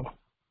Negro,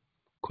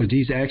 because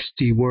these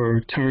actually were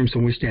terms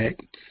in which that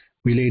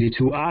related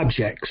to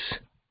objects.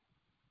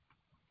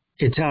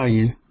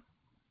 Italian,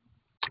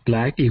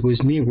 black equals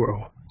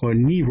Negro or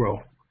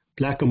Nero,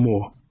 black or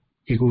Moor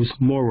equals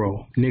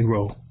Moro,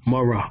 Negro,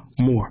 Mora,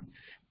 Moor.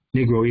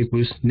 Negro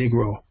equals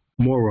Negro,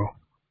 Moro.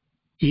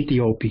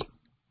 Ethiopia.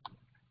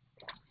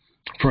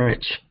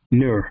 French,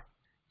 Nur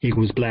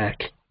equals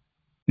black.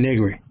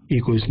 Negre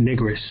equals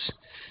Negress.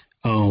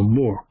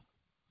 Moor.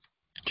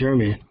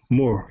 German,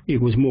 Moor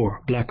equals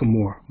Moor, black or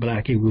Moor.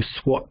 Black equals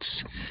Swartz.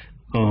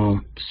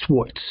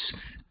 Swartz.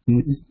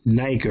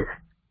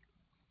 Niger.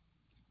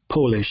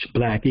 Polish,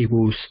 black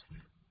equals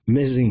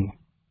Mezin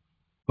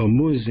or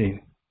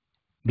Muzin,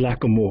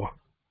 black or Moor.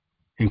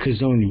 And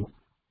Kazoni.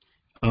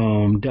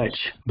 Dutch,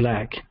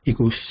 black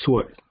equals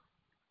Swart.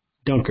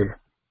 Dunker.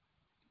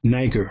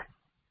 Niger.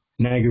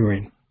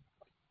 Nigerin.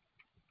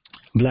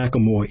 Black or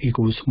Moor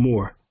equals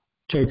Moor.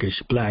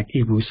 Turkish, black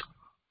equals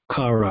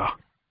Kara.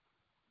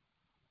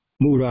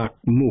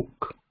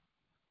 Muramuk,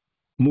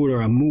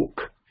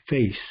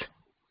 face.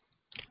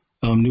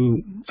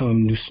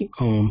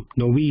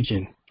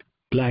 Norwegian,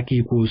 black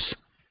equals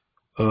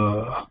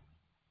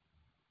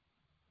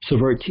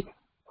Severti.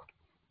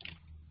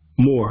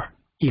 Moor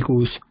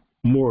equals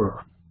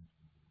Moor.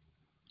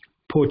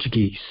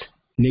 Portuguese,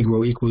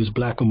 Negro equals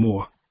black or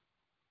Moor.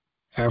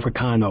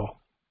 Africano,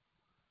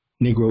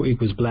 Negro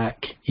equals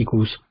black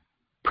equals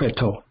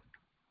Preto.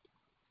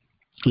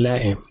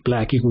 Latin,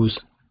 black equals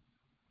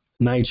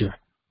Niger.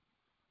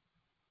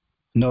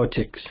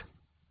 Nordics,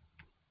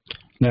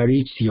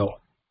 Mauricio.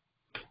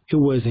 It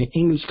was an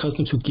English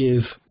custom to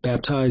give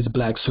baptized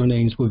black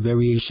surnames with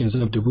variations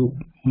of the root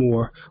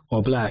Moor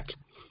or black.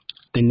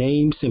 The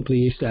name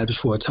simply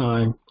established for a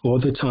time, or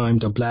the time,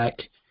 the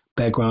black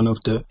background of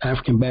the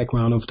African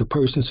background of the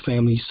person's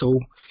family, so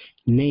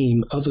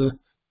name other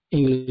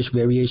English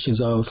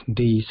variations of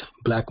these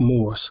black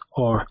Moors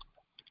or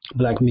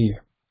black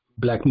mere,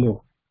 black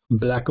Moor,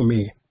 black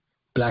mere,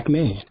 black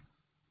man,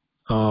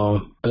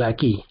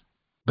 blackie,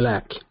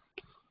 black.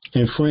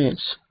 In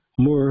France,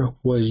 Moor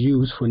was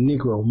used for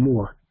Negro,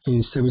 Moor.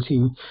 In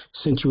 17th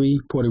century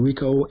Puerto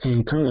Rico,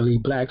 and currently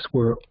blacks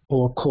were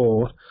all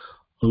called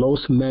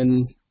Los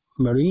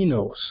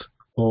Merinos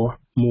or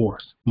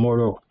Moors,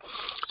 Moro.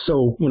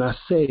 So when I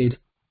said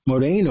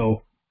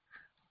Moreno,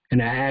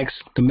 and I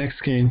asked the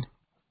Mexican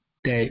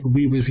that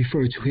we was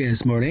referred to here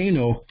as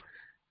Moreno,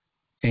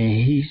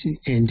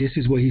 and this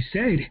is what he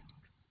said,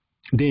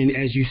 then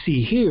as you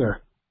see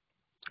here,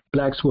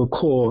 blacks were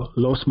called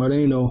Los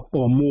Moreno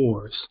or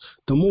Moors,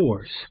 the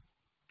Moors.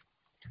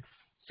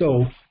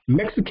 So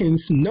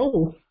Mexicans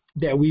know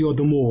that we are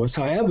the Moors.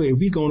 However, if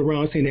we going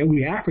around saying that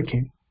we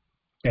African,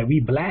 that we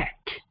black,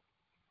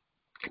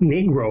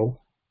 Negro,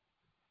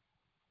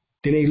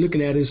 then they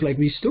looking at us like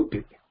we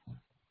stupid.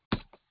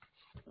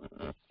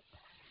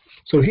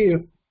 So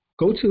here,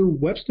 go to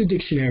Webster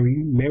Dictionary,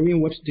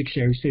 Merriam-Webster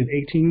Dictionary says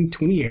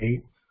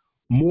 1828,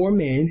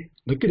 Moorman,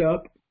 look it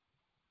up,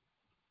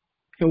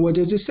 and what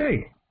does it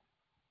say?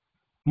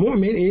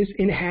 Mormon is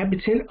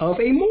inhabitant of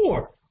a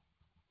Moor.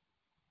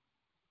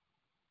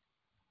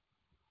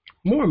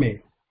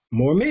 Mormon,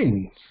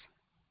 Mormons.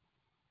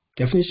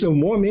 Definition of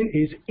Mormon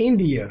is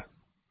India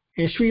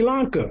and Sri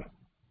Lanka.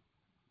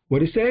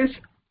 What it says?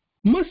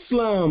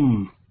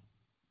 Muslim.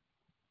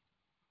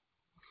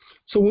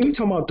 So when we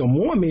talk about the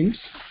Mormons,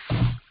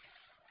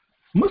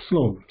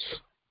 Muslims,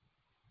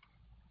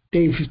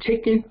 they've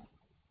taken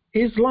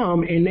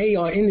Islam and they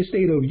are in the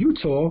state of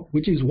Utah,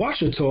 which is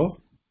Washita,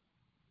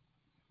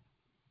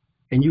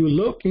 and you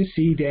look and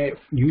see that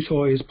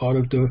Utah is part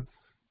of the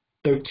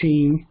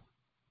 13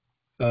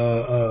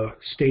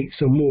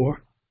 states or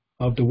more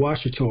of the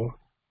Washita.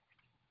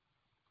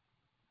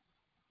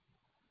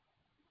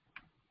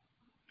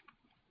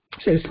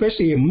 It says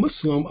especially a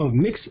Muslim of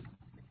mixed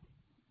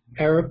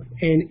Arab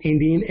and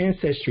Indian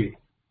ancestry.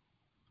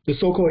 The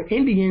so-called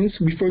Indians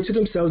refer to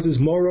themselves as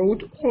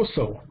Moros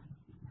also,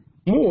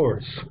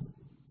 Moors,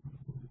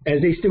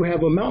 as they still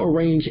have a mountain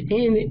range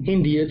in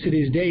India to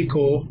this day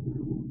called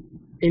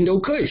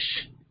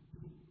Indo-Kush,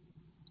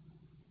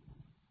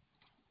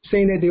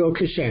 saying that they are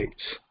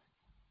Kushites.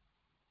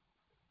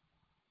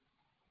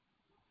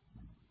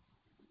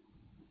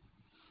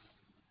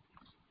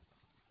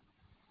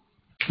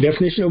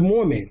 Definition of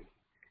Mormon: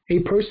 a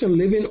person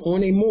living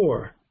on a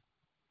moor,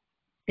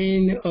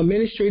 an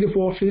administrative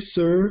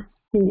officer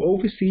who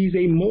oversees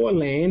a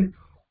moorland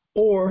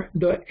or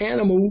the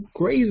animal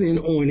grazing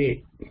on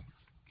it.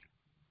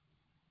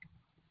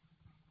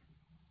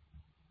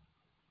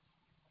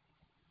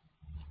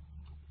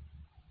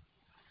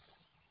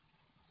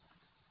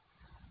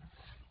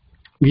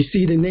 We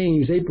see the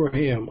names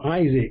Abraham,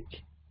 Isaac,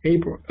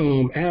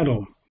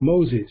 Adam,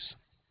 Moses.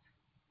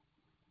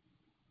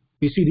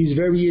 We see these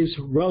various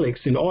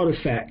relics and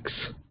artifacts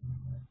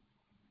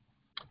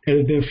that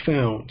have been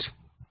found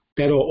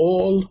that are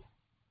all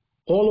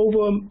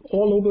over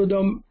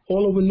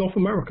North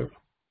America.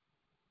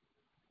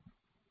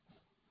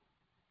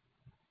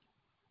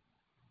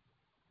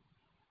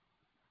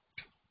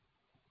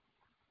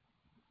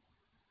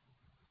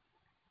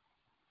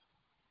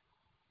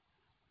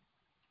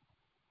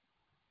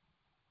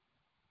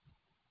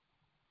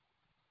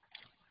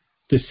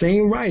 The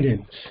same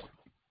writings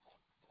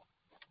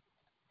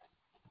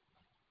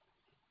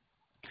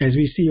as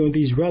we see on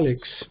these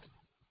relics,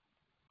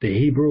 the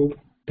Hebrew,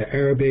 the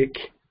Arabic,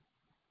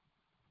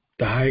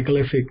 the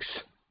hieroglyphics,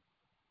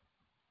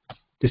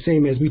 the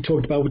same as we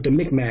talked about with the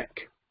Micmac,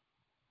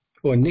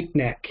 or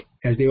Knick-Knack,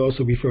 as they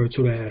also refer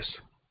to as,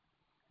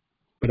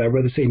 but I'd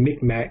rather say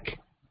Micmac.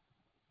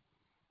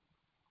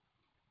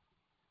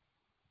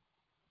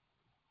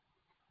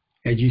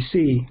 As you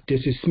see,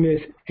 this is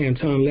Smith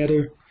Anton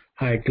letter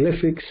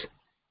hieroglyphics,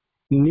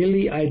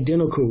 nearly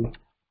identical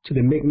to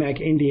the Micmac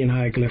Indian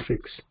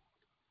hieroglyphics.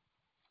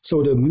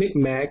 So the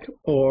Micmac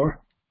are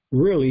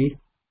really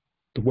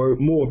the word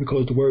Moor,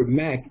 because the word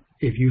Mac,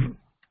 if you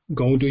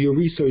go and do your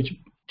research,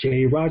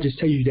 J. Rogers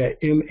tells you that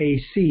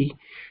M-A-C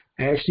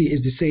actually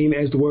is the same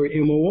as the word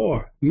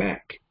M-O-R.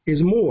 Mac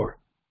is Moor.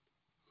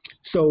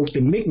 So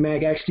the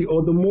Micmac actually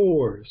are the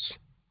Moors,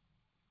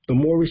 the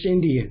Moorish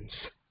Indians.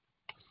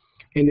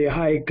 And their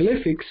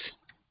hieroglyphics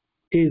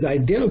is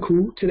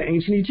identical to the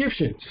ancient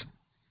Egyptians.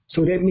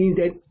 So that means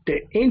that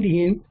the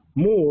Indian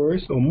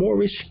Moors or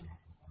Moorish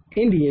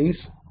Indians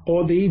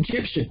are the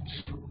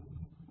Egyptians.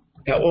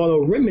 That are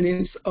the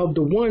remnants of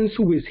the ones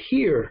who was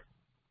here,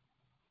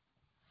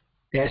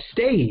 that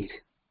stayed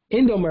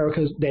in the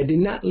Americas, that did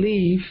not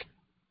leave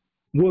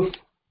with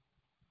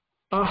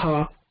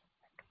Aha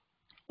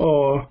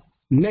or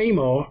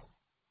Namor,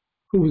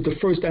 who was the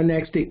first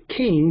dynastic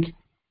king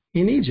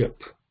in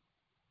Egypt.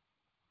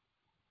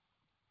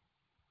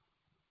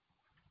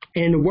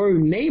 And the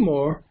word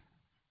Namor,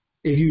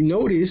 if you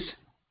notice,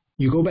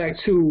 you go back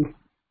to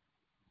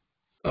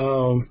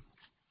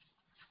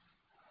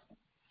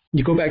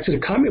the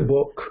comic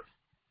book,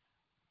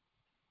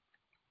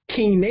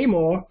 King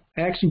Namor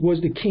actually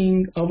was the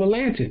king of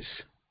Atlantis.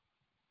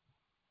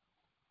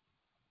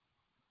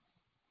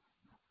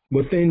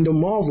 Within the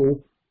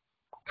Marvel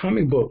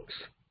comic books.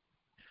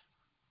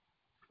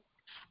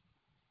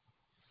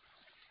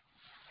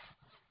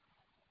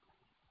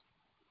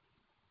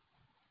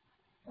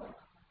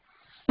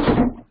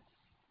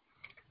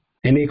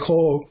 And they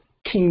call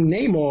King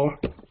Namor,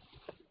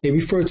 they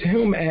refer to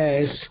him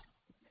as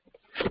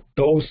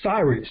the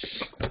Osiris,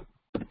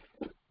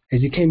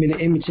 as he came in the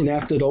image and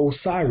after the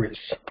Osiris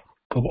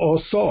of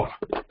Osir.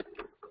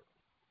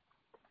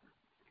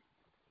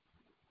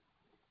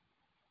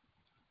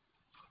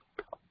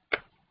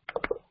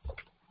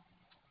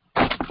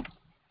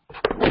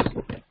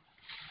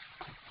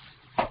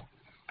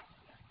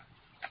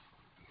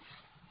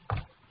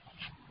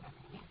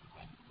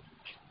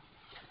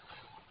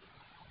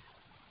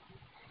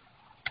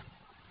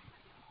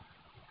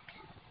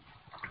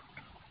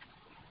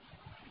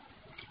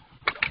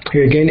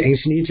 Here again,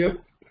 ancient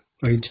Egypt,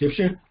 or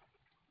Egyptian,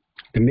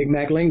 the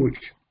Mi'kmaq language.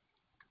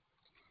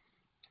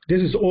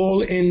 This is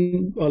all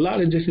in, a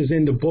lot of this is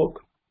in the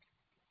book,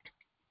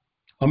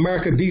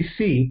 America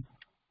BC,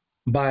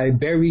 by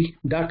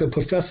Dr.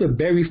 Professor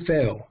Barry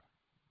Fell,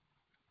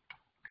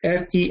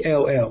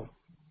 Fell.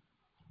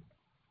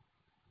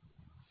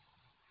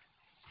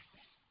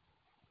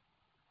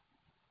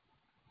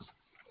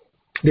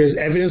 There's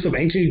evidence of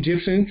ancient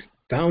Egyptians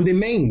found in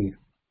Maine.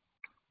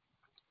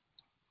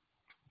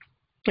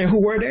 And who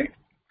were they?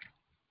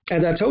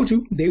 As I told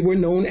you, they were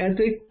known as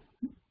the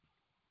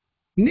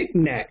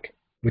Knickknack,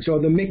 which are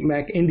the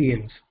Mi'kmaq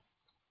Indians.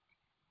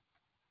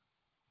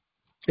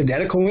 Is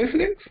that a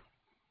coincidence?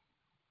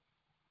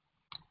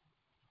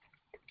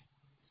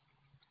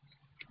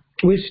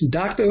 Which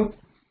Dr.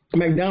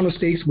 McDonald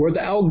states were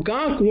the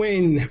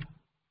Algonquin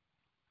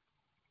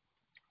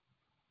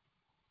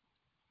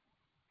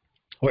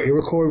or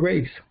Iroquois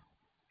race.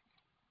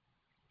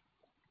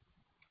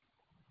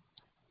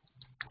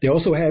 There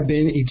also have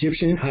been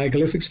Egyptian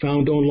hieroglyphics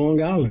found on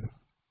Long Island.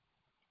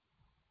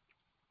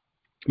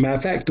 Matter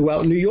of fact,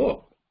 throughout New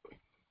York.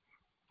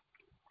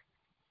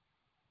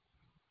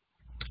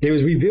 It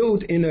was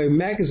revealed in a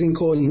magazine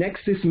called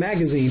Nexus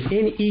Magazine,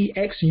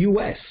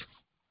 Nexus.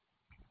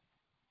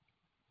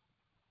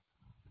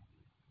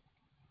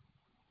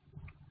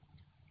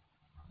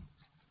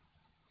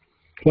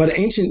 While the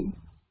ancient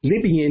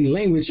Libyan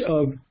language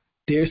of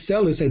their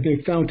settlers has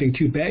been found in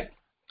Quebec,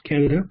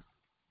 Canada,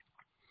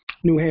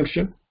 New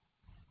Hampshire,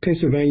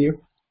 Pennsylvania,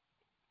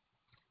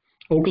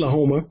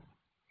 Oklahoma,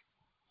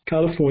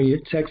 California,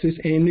 Texas,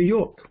 and New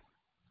York.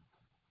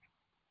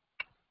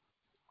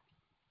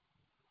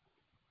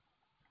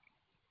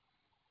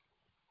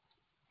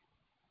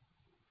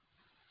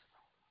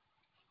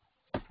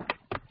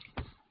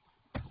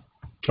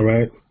 All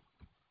right.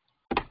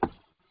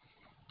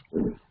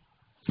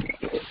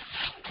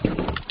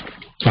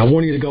 I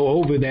wanted to go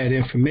over that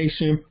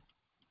information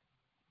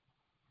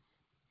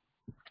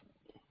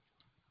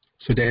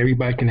so that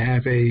everybody can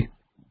have a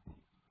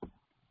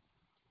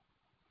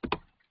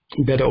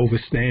better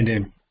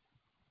understanding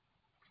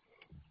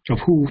of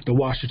who the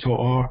Washita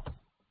are.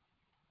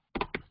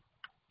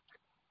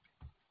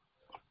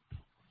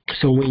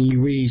 So when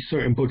you read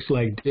certain books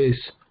like this,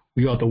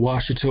 We Are the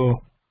Washita,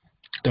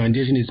 the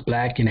indigenous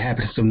black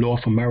inhabitants of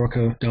North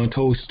America, the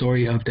untold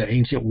story of the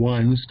ancient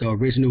ones, the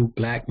original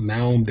black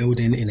mound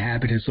building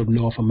inhabitants of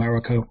North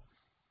America.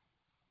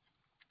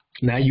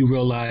 Now you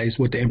realize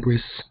what the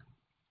Empress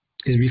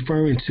is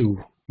referring to,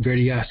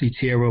 Verdiasi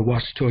Tierra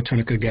Washita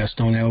Tunica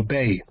Gaston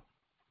El-Bey,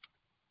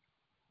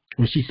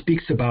 when she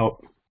speaks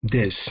about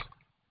this,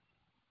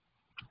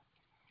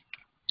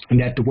 and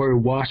that the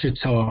word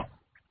Washita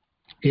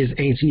is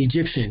ancient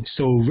Egyptian.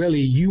 So really,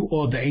 you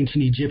are the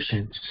ancient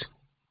Egyptians,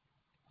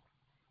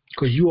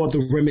 because you are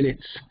the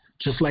remnants,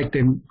 just like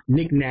the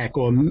Knickknack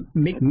or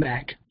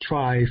Mi'kmaq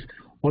tribes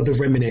are the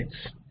remnants.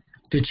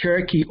 The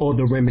Cherokee are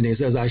the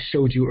remnants, as I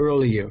showed you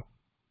earlier.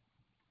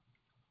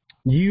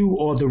 You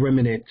are the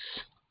remnants.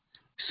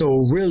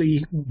 So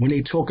really, when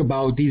they talk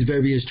about these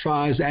various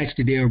tribes,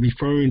 actually they are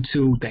referring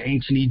to the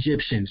ancient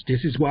Egyptians.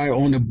 This is why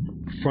on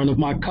the front of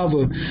my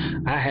cover,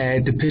 I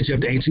had the picture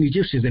of the ancient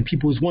Egyptians, and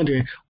people was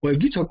wondering, well,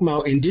 if you're talking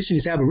about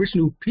indigenous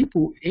aboriginal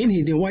people in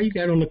here, then why you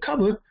got on the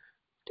cover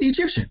the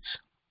Egyptians?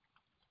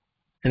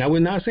 And I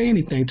would not say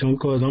anything to them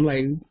because I'm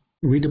like,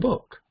 read the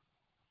book.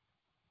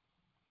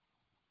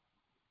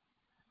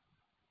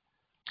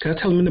 I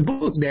tell them in the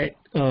book that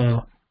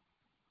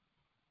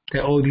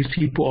that all these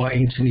people are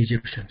ancient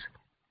Egyptians.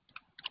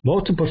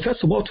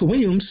 Professor Walter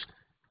Williams,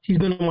 he's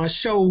been on my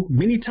show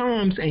many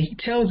times, and he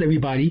tells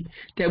everybody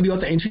that we are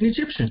the ancient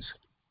Egyptians.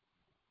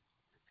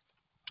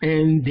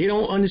 And they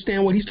don't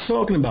understand what he's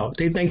talking about.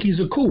 They think he's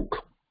a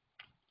kook.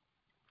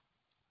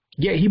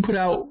 Yet he put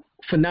out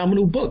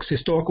phenomenal books,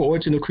 Historical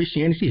Origin of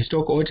Christianity,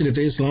 Historical Origin of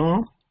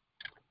Islam.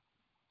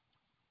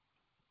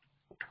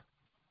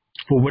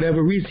 For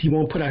whatever reason, he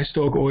won't put out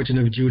Historical Origin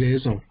of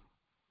Judaism.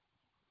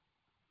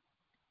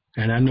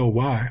 And I know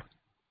why.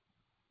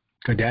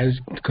 Because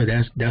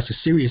that's a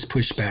serious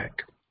pushback.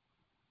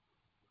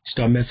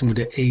 Start messing with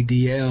the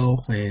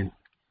ADL and,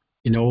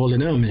 you know, all of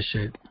them and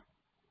shit.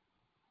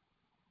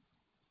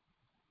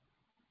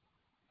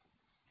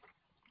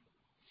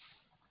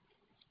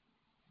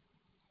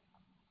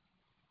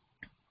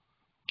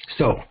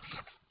 So,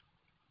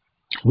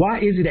 why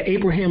is it that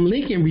Abraham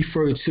Lincoln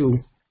referred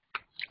to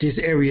this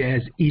area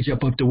as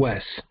Egypt of the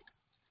West?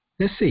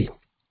 Let's see.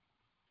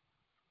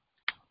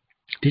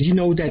 Did you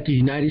know that the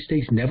United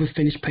States never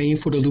finished paying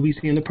for the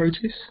Louisiana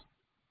Purchase?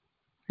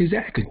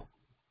 Exactly.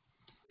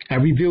 I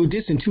revealed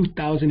this in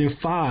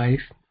 2005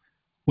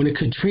 when the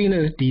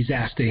Katrina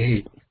disaster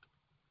hit.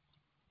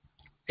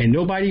 And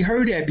nobody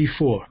heard that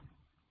before.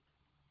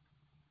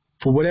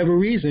 For whatever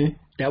reason,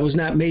 that was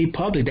not made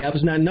public. That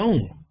was not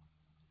known.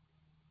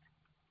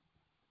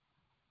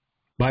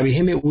 Bobby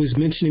Hemmett was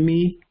mentioning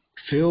me.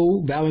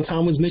 Phil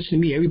Valentine was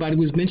mentioning me. Everybody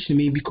was mentioning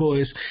me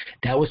because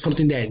that was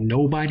something that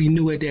nobody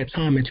knew at that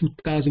time in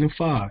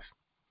 2005.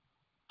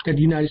 that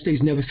the United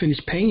States never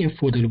finished paying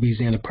for the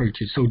Louisiana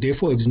Purchase, so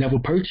therefore it was never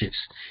purchased.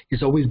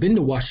 It's always been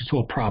the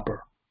Washita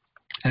proper,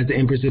 as the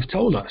emperors have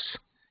told us.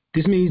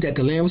 This means that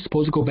the land was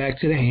supposed to go back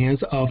to the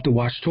hands of the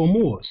Washita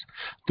Moors,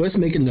 thus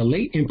making the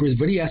late emperors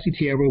Viriathi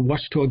Tierra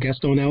Washita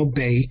Gaston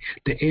El-Bey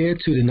the heir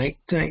to the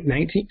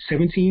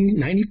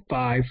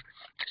 1795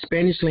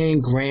 Spanish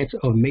land grant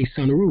of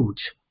Maison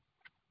Rouge.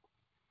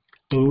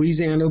 The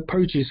Louisiana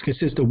Purchase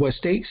consists of what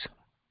states?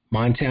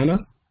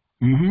 Montana,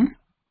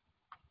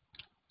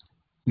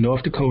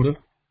 North Dakota,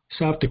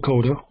 South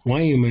Dakota,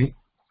 Wyoming,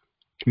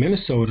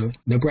 Minnesota,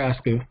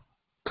 Nebraska,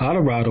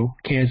 Colorado,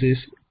 Kansas,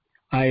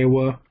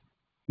 Iowa,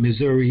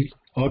 Missouri,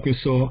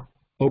 Arkansas,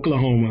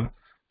 Oklahoma,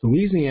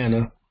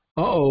 Louisiana,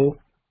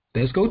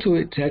 let's go to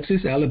it,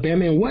 Texas,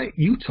 Alabama, and what?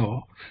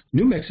 Utah,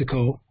 New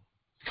Mexico,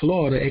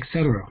 Florida,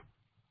 etc.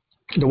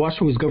 The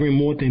Washita was governing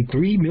more than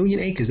 3 million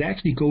acres. It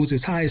actually goes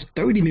as high as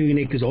 30 million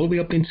acres, all the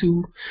way up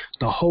into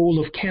the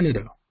whole of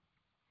Canada.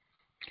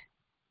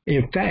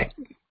 In fact,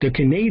 the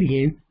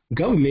Canadian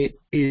government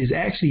is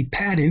actually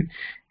patented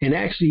and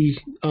actually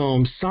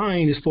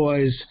signed as far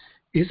as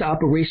its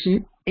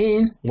operation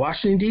in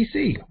Washington,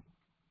 D.C.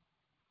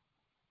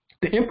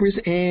 The Empress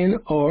and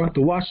or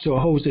the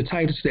Washita holds the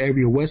titles to the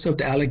area west of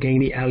the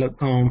Allegheny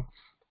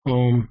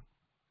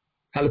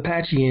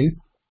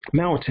Appalachian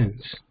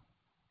Mountains.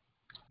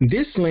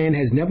 This land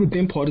has never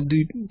been part of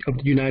the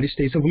United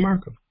States of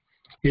America.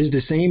 It is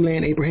the same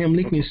land Abraham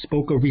Lincoln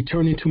spoke of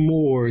returning to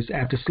Moors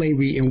after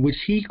slavery, in which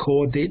he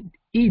called it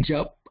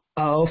Egypt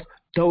of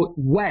the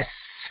West.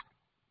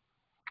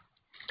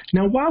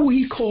 Now, why would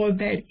he call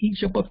that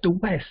Egypt of the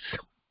West?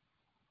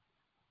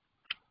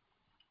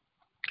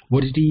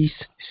 What is these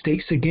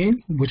states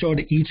again, which are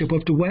the Egypt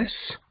of the West?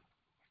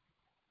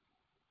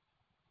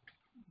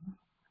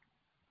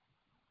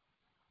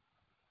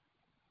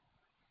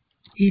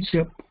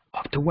 Egypt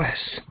of the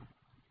West,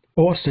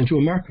 or Central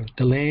America,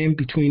 the land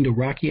between the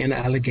Rocky and the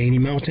Allegheny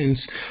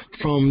Mountains,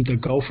 from the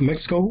Gulf of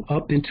Mexico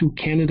up into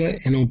Canada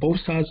and on both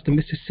sides of the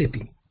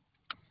Mississippi.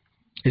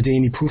 Is there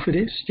any proof of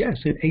this?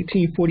 Yes, in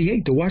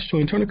 1848, the Washita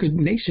and Tunica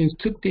nations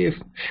took their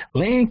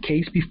land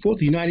case before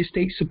the United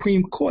States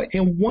Supreme Court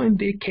and won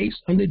their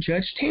case under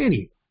Judge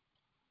Taney.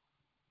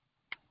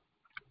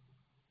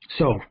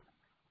 So,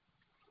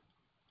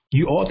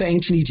 you are the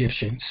ancient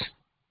Egyptians.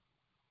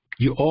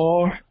 You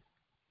are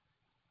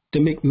the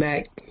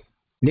Micmac,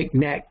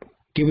 Knick-Knack,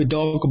 Give a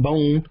Dog a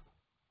Bone,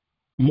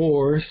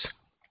 Moors.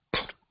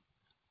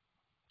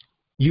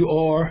 You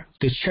are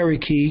the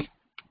Cherokee,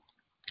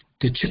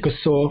 the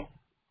Chickasaw,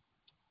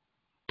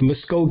 the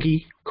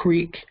Muskogee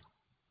Creek,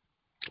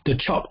 the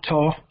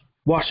Choctaw,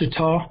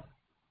 Washita.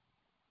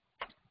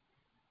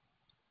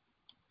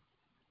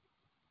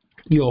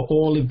 You are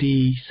all of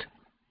these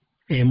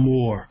and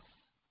more.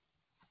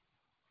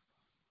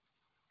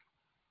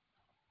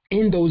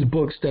 In those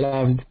books that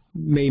I've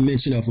made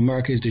mention of,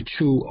 America is the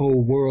True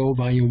Old World,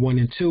 Volume 1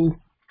 and 2,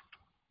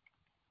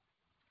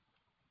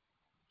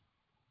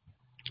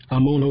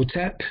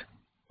 Amun-Hotep,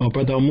 or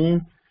Brother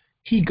Amun,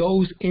 he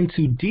goes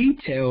into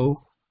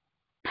detail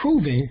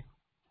proving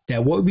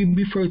that what we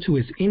refer to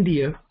as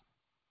India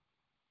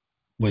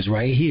was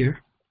right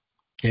here.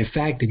 In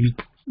fact, if you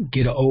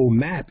get an old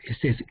map, it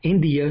says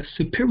India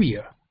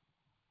Superior.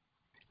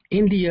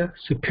 India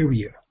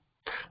Superior.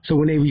 So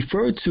when they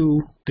refer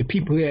to the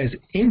people as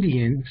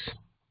Indians,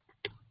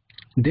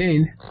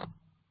 then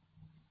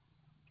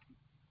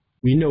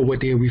we know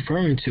what they're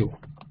referring to.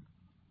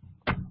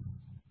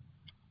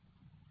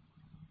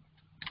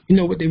 You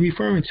know what they're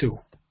referring to.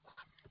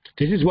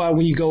 This is why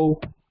when you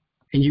go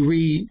and you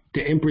read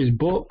the Emperor's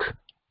book,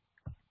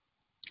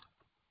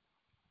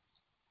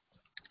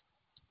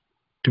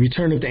 The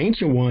Return of the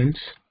Ancient Ones,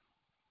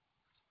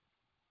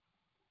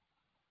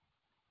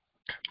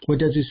 what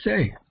does it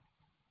say?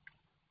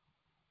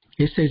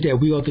 It says that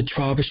we are the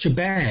tribe of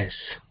Shabazz,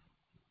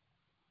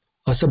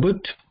 or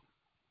Sabut,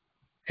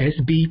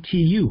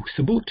 S-B-T-U,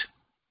 Sabut.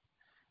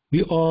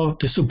 We are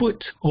the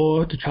Sabut,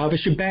 or the tribe of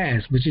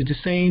Shabazz, which is the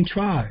same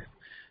tribe,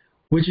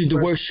 which is the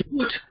word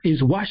Shabut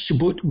is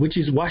Washabut, which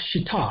is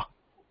Washita.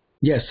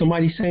 Yes,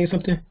 somebody saying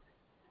something?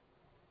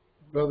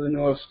 Brother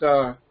North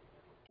Star.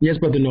 Yes,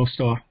 Brother North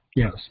Star.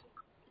 Yes.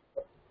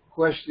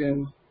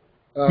 Question.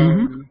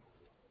 I'm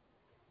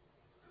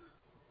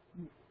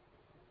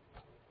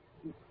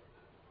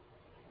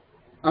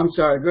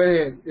sorry. Go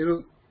ahead.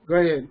 Go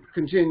ahead.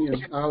 Continue.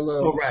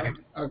 All right.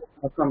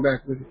 I'll come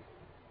back with it.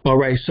 All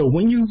right. So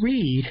when you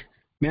read,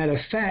 matter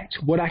of fact,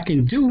 what I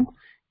can do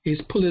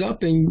is pull it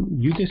up and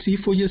you can see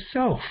for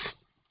yourself.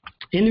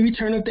 In the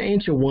Return of the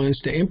Ancient Ones,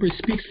 the Emperor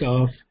speaks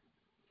of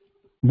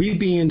we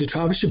being the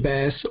tribe of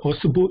Shabazz or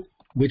Sabut,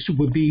 which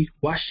would be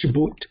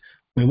Washabut,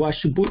 when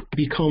Washabut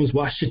becomes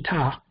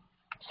Washita.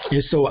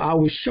 And so I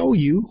will show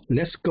you,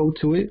 let's go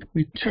to it,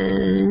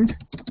 Return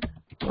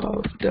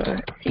of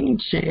the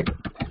Ancient.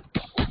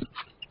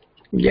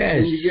 Yes.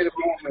 When you get a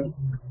moment.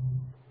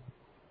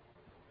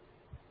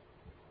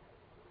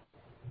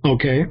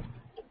 Okay.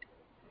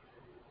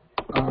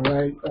 All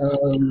right.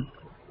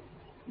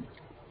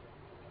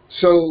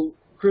 So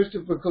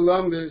Christopher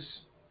Columbus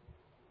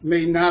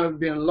may not have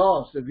been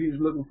lost if he was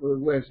looking for the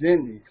West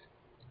Indies.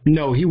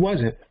 No, he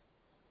wasn't.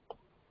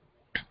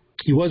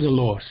 He wasn't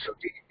lost.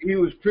 He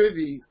was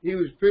privy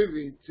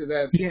to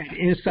that. He had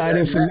inside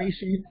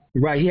information.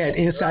 Right, he had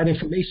inside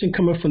information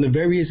coming from the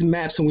various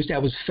maps in which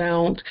that was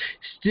found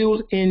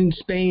still in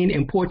Spain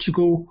and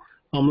Portugal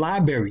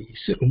libraries,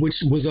 which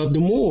was of the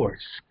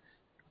Moors.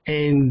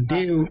 And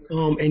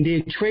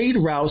their trade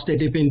routes that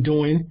they've been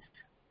doing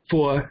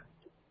for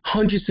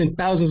hundreds and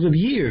thousands of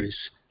years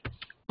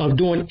of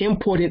doing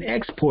import and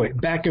export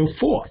back and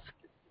forth.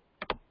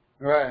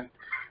 Right.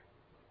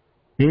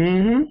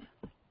 Mm-hmm.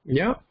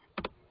 Yep.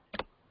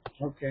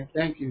 Okay,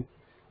 thank you.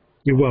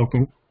 You're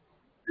welcome.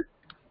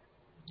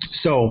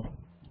 So,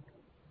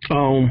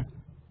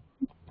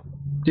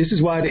 this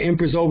is why the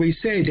emperors always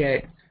say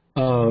that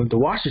the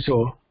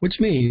Washita, which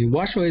means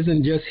Washita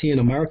isn't just here in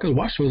America,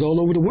 Washita is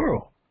all over the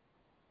world.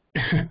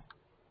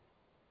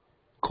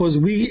 Because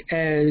we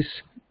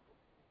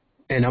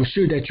and I'm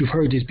sure that you've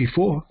heard this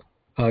before,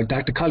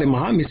 Dr. Khalid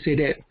Muhammad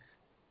said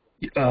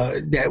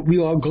that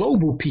we are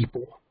global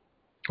people.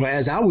 Or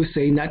as I would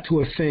say, not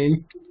to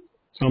offend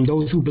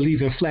those who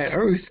believe in flat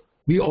earth,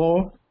 we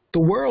are the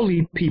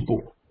worldly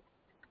people.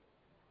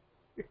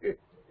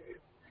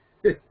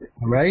 All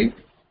right?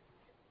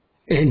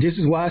 And this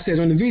is why I said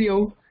on the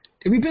video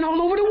that we've been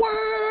all over the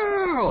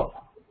world.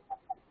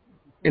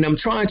 And I'm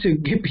trying to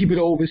get people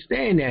to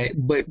understand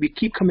that, but we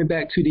keep coming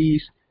back to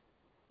these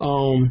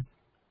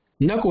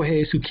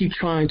knuckleheads who keep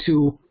trying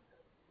to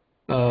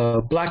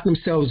block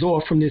themselves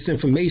off from this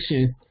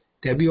information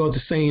that we are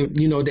the same,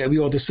 that we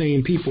are the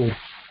same people.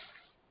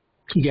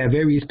 You got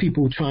various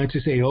people trying to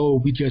say,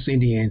 oh, we just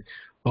Indian.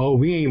 Oh,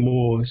 we ain't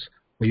Moors.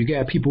 Or you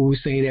got people who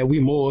say that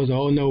we Moors.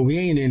 Oh, no, we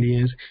ain't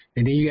Indians.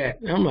 And then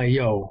I'm like,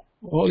 yo,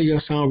 all of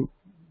y'all sound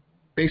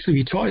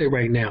basically retarded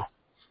right now.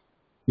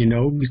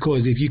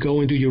 Because if you go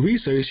and do your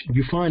research,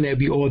 you find that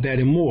we all that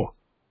and more.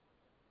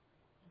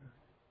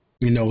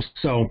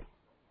 So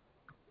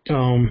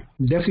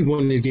definitely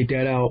wanted to get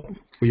that out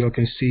for y'all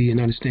can see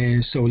and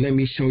understand. So let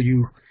me show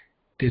you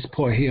this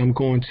part here. I'm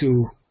going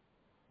to,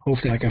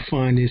 hopefully I can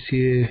find this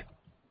here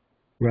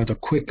rather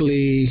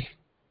quickly,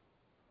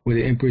 where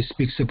the Emperor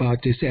speaks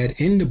about this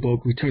in the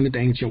book, Return of the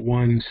Ancient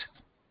Ones.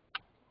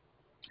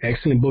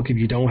 Excellent book. If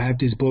you don't have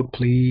this book,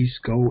 please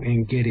go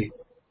and get it.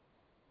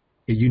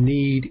 If you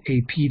need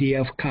a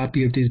PDF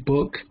copy of this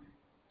book,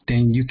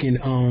 then you can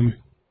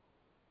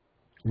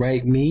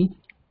write me,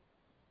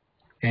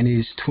 and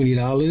it's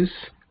 $20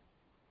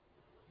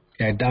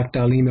 at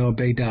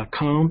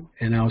dralimel-bey.com,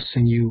 and I'll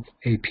send you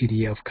a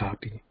PDF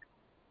copy.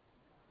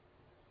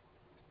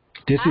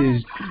 This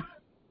is,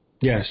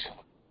 yes.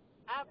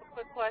 I have a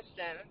quick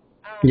question.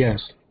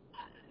 Yes.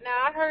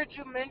 Now, I heard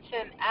you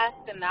mention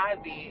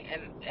Ashkenazi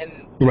in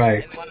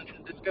right. in one of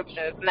the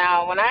descriptions.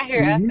 Now, when I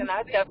hear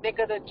Ashkenazi, I think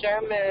of the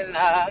German,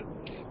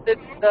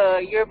 the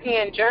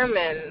European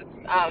Germans.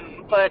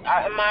 But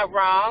am I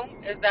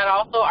wrong? Is that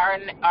also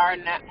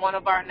one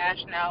of our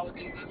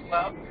nationalities as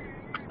well?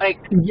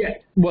 Yeah.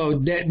 Well,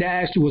 that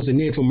actually was a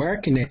Native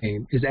American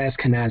name. Is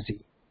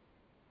Ashkenazi.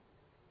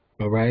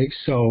 All right.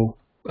 So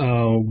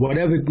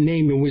whatever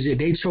name in which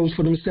they chose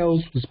for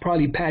themselves was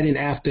probably patterned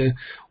after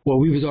what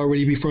we was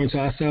already referring to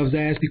ourselves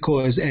as,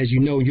 because as you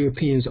know,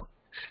 Europeans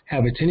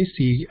have a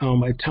tendency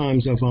at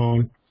times of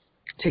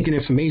taking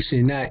information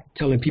and not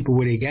telling people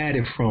where they got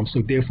it from.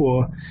 So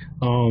therefore,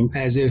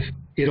 as if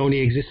it only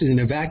existed in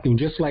a vacuum.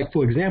 Just like,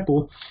 for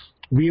example,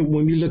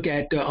 when we look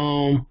at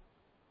the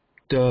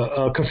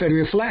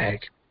Confederate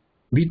flag,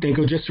 we think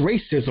of just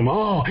racism.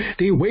 Oh,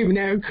 they waving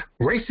that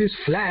racist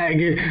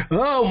flag.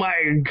 Oh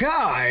my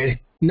God.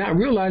 Not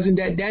realizing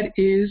that that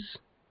is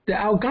the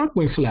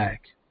Algonquin flag.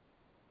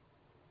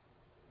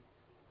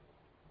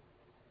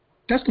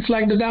 That's the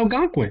flag of the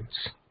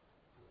Algonquins.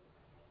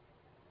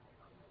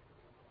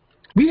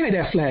 We had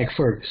that flag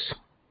first.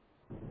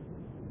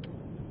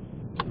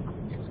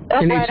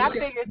 That's right. I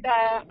figured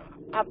that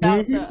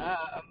about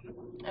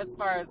as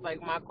far as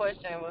my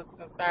question was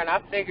concerned, I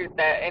figured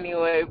that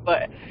anyway.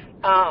 But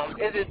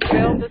is it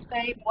spelled the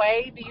same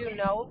way? Do you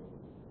know?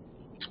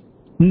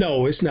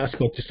 No, it's not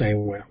spelled the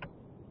same way.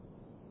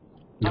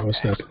 No,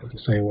 it's not spelled the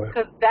same way.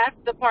 Because that's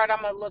the part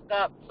I'm going to look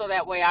up so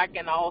that way I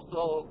can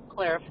also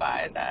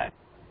clarify that.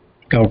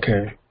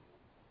 Okay.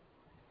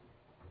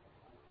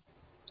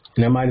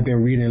 And I might have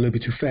been reading a little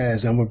bit too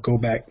fast. I'm going to go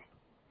back.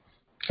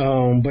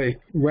 But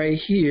right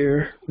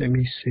here, let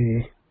me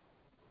see.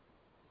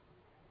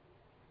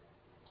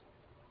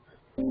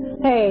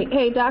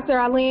 Hey, Dr.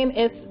 Alim,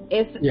 it's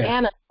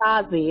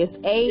Anasazi. It's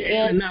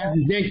A-N.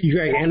 Thank you,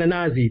 great.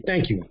 Anasazi.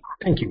 Thank you.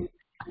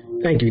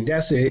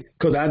 That's it.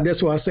 Because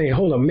that's what I was saying.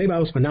 Hold on. Maybe I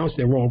was pronouncing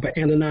it wrong, but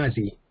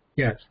Anasazi.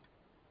 Yes.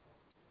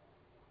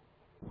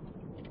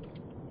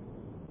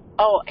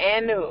 Oh,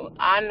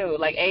 Anu,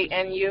 like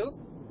A-N-U?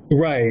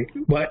 Right.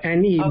 But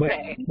Ani,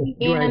 okay.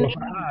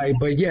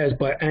 but yes,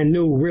 but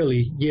Anu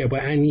really. Yeah,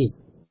 but Ani.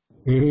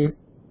 Okay.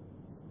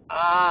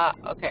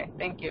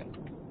 Thank you.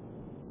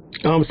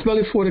 Spell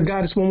it for the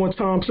goddess one more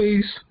time,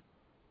 please.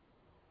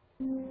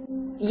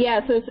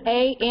 Yes, it's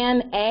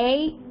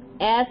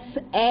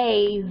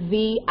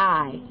Sazi.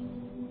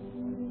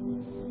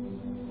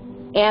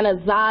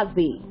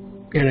 Anasazi.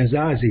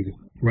 Anasazi,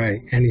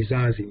 right?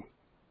 Anasazi.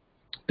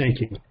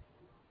 Thank you.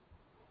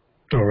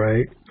 All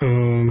right.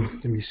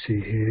 Let me see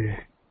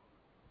here.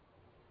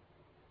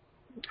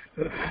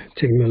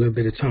 Take me a little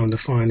bit of time to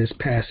find this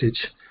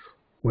passage.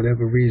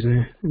 Whatever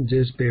reason,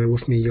 just bear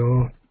with me,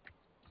 y'all,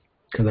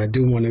 because I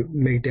do want to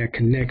make that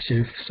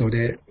connection so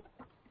that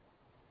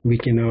we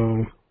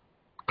can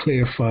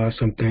clarify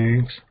some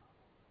things.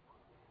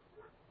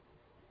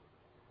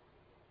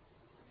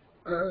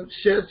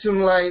 Shed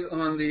some light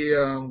on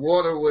the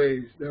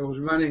waterways that was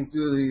running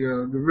through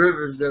the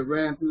rivers that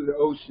ran through the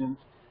oceans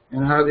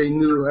and how they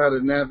knew how to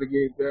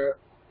navigate that.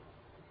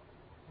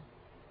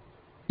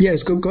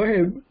 Yes, go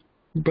ahead,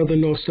 Brother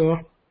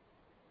Norsar.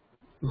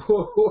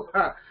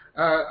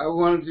 I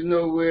wanted to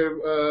know where,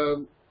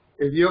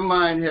 if your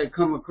mind had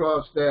come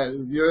across that,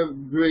 if your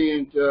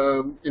brilliant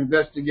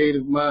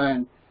investigative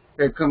mind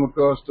had come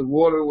across the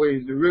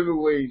waterways, the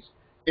riverways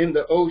in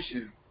the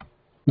ocean.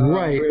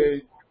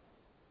 Right.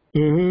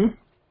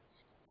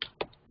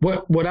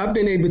 What I've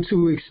been able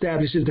to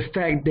establish is the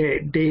fact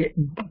that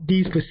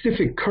these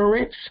Pacific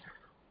currents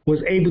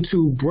was able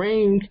to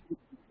bring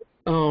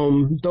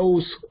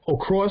those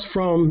across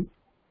from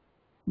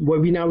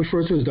what we now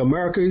refer to as the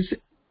Americas,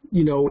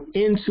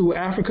 into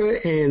Africa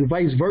and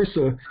vice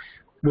versa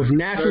with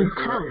natural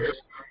currents,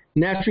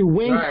 natural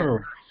wind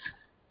currents.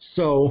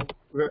 So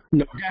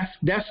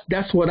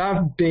that's what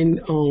I've been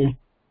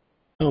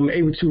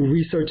able to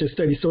research and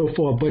study so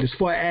far. But as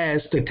far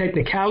as the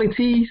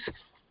technicalities,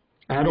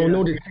 I don't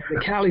know the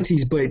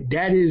technicalities, but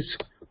that is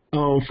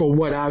from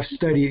what I've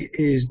studied,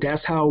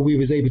 that's how we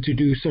was able to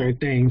do certain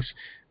things.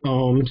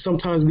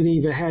 Sometimes we didn't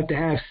even have to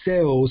have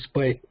sails,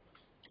 but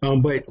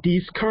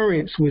these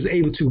currents was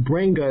able to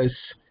bring us,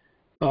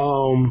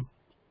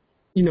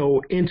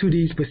 into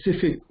these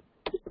Pacific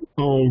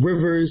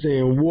rivers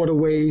and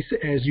waterways,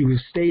 as you have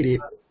stated.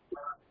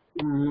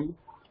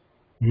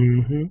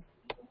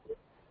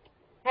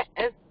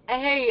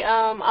 Hey,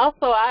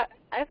 also,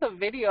 it's a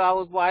video I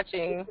was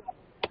watching,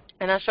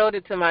 and I showed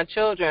it to my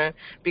children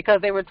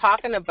because they were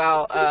talking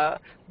about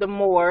the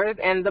Moors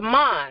and the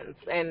Mons,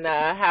 and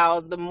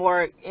how the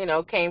Moor,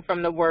 came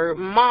from the word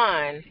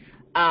Mon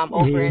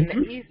over in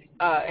the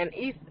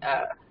East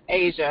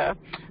Asia,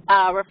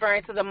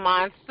 referring to the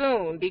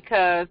monsoon,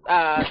 because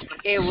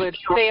they would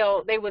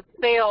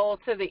sail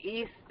to the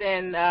east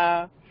in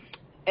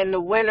the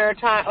winter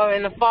time or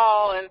in the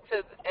fall and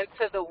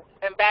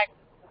back.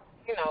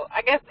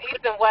 I guess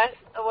east and west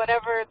or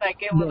whatever.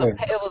 Like it was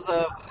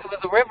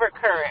a river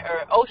current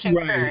or ocean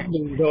current.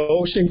 The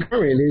ocean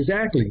current,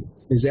 exactly.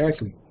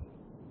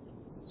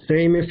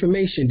 Same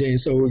information then.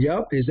 So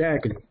yep,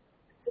 exactly.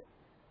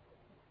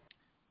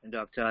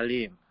 Dr.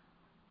 Alim.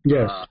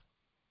 Yes.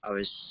 I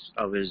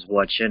was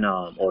watching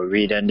or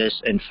reading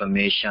this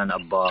information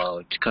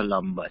about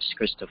Columbus,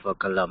 Christopher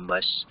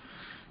Columbus,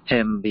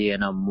 him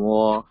being a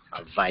Moor,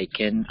 a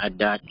Viking at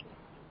that.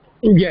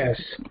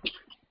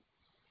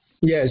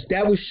 Yes,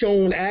 that was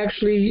shown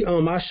actually.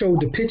 I showed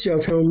the picture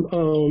of him.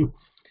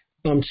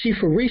 Chief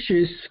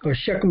Mauritius or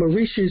Sheikh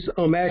Mauritius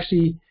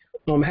actually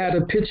had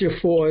a picture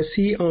for us.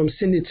 He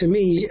sent it to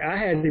me. I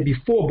had it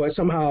before, but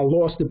somehow I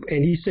lost it,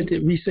 and he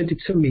resent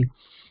it to me.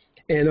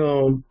 And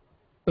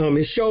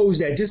it shows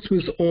that this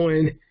was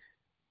on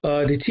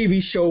the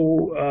TV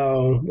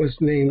show. What's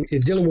the name?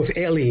 It's dealing with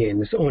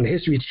aliens on the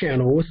History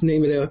Channel. What's the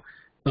name of the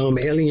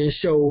alien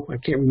show? I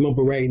can't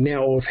remember right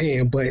now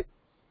offhand, but.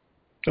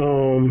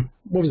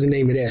 What was the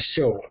name of that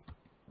show?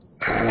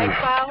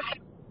 X-Files?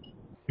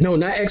 No,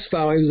 not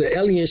X-Files. It was an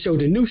alien show.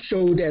 The new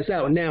show that's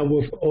out now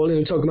with all of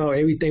them talking about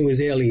everything was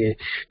alien.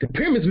 The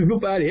pyramids were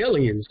built by the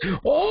aliens.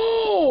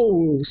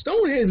 Oh,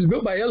 Stonehenge was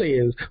built by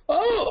aliens.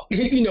 Oh,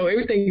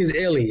 everything is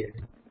alien.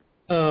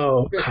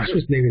 Oh, gosh,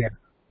 what's the name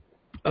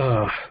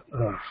of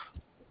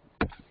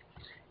that?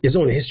 It's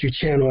on the History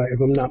Channel, if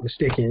I'm not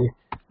mistaken.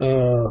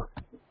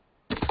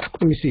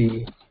 Let me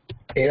see.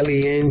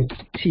 Alien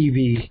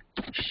TV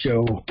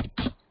show. What's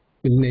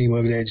the name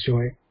of that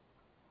joint?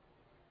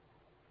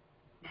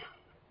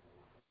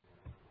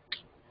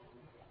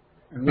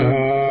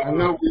 I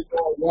know we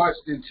all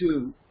watched it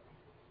too.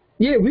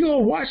 Yeah, we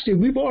all watched it.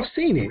 We've all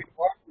seen it. We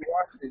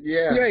watched it,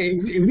 yeah. Yeah,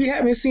 if we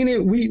haven't seen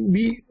it,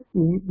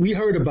 we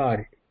heard about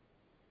it.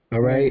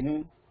 All right.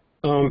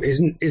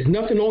 It's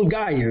nothing on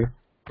Gaia,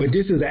 but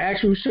this is an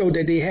actual show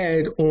that they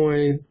had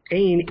on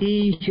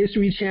A&E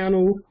History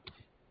Channel.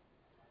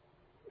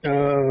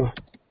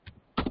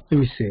 Let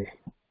me see.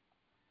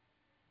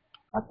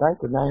 I think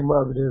the name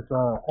of it is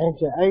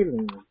Ancient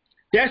Aliens.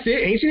 That's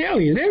it, Ancient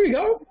Aliens. There we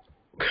go.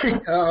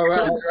 Oh,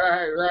 right.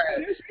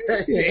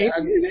 Thank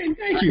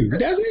you.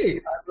 That's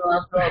it. I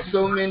saw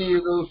so many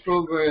of those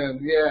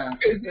programs. Yeah.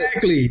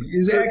 Exactly.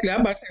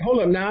 I'm about to say, hold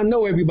up. Now I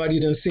know everybody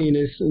done seen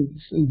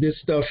this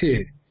stuff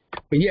here,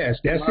 but yes,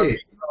 that's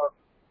it.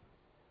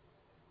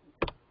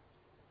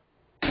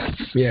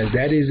 Yes,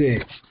 that is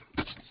it.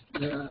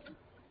 Yeah.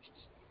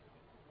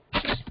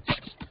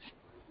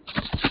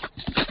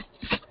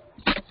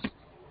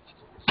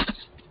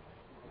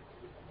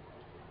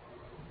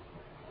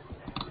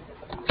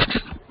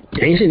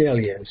 Ancient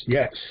aliens,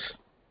 yes.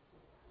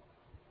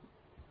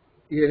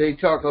 Yeah, they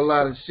talk a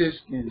lot of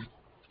Siskin.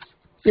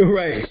 You're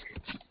right.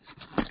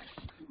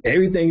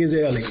 Everything is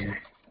alien.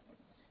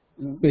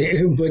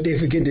 But they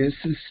forget to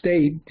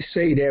say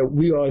that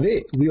we are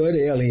the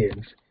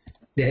aliens.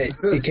 That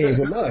it came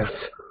from us.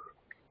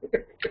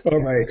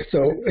 All right,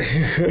 so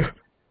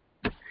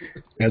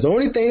that's the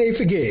only thing they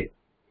forget.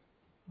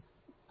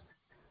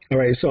 All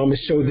right, so I'm gonna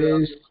show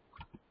this.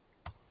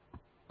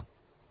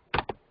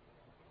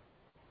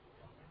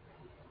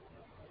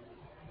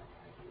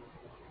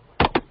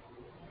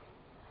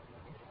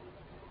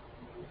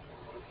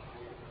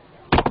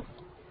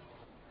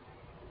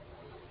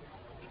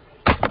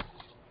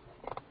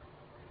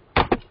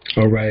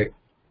 All right.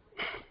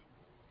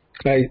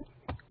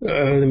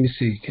 Let me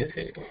see.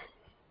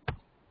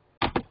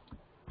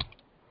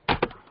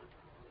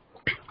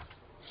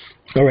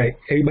 All right,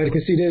 everybody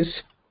can see this?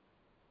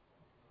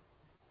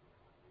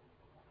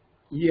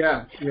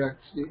 Yeah, I can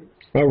see it.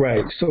 All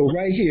right, so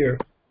right here,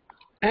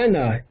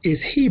 Anna is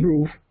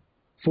Hebrew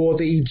for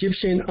the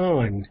Egyptian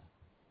An,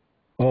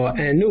 or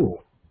Anu,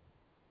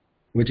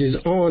 which is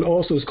On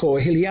also is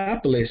called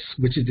Heliopolis,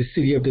 which is the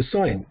city of the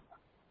sun.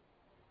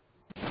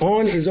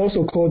 On is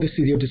also called the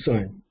city of the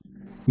sun.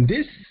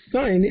 This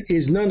sun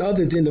is none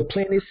other than the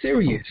planet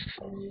Sirius.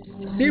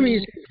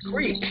 Sirius is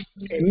Greek.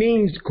 It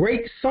means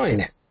great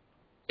sun.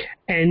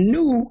 And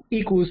Nu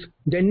equals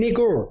the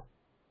Nigur.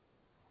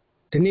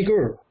 The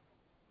Nigur.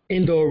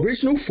 In the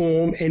original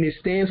form, and it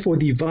stands for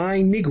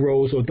divine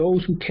Negroes, or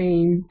those who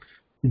came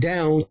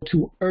down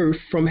to earth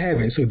from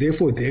heaven. So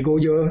therefore, there go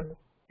your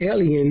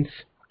aliens.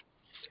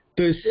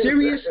 The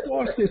Sirius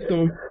star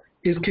system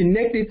is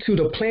connected to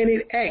the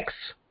planet X,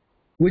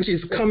 which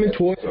is coming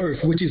towards Earth,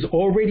 which is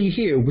already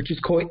here, which is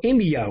called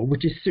Emia,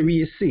 which is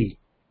Sirius C.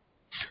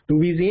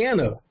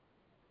 Louisiana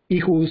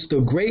equals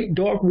the great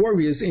dark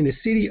warriors in the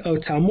city of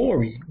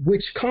Tamori,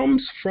 which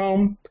comes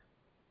from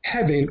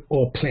heaven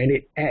or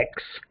planet X.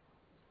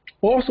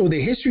 Also, the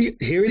history,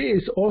 here it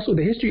is, also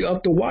the history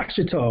of the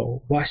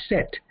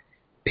Washet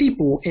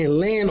people and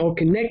land are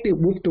connected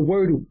with the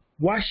word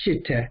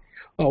Washita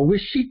or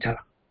Wishita.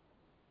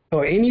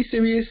 Or any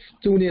serious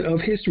student of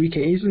history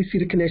can easily see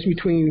the connection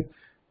between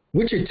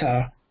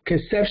Wichita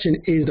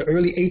conception is the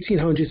early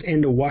 1800s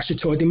and the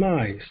Washita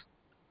demise.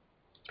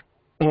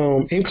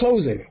 In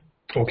closing,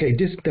 okay,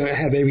 this doesn't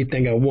have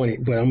everything I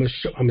wanted, but I'm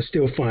gonna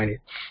still find it.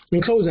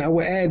 In closing, I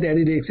will add that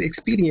it is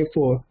expedient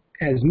for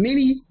as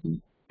many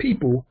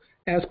people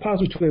as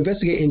possible to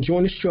investigate and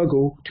join the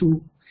struggle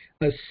to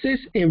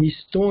assist in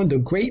restoring the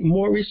great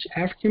Moorish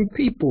African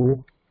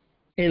people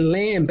and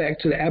land back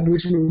to the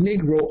Aboriginal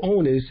Negro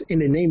owners in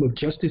the name of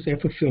justice and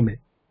fulfillment.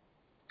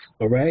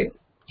 All right?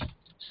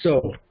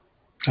 So,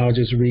 I'll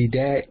just read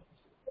that.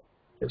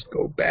 Let's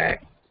go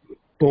back.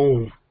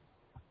 Boom.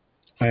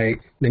 All right,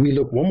 let me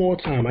look one more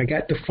time. I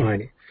got to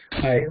find it.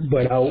 All right,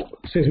 but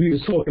since we were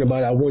talking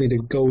about it, I wanted to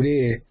go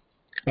there.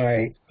 All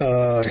right,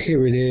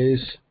 here it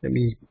is. Let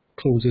me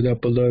close it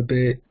up a little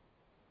bit.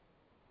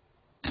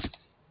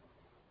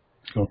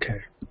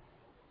 Okay.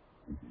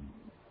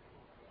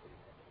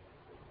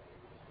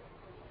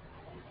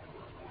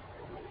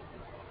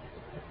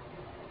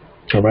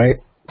 All right.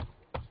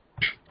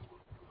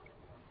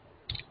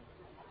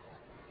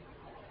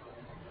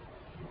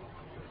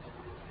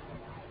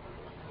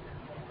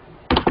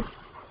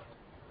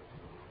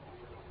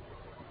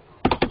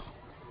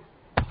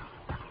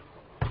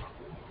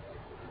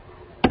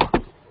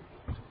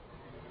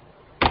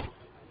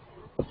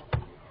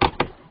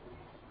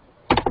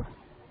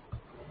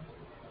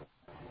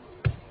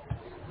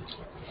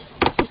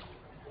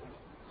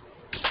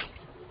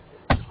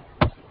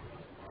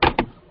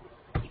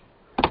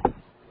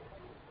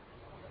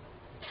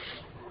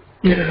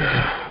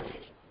 Yeah.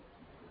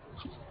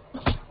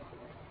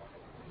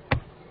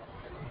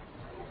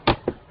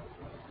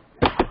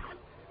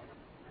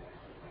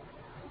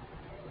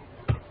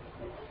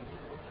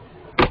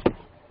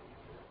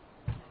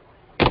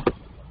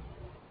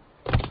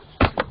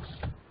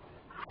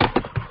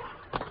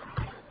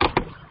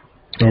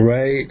 All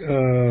right,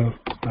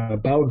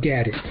 about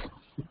got it.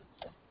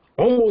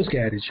 Almost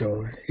got it,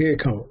 y'all. Here it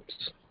comes.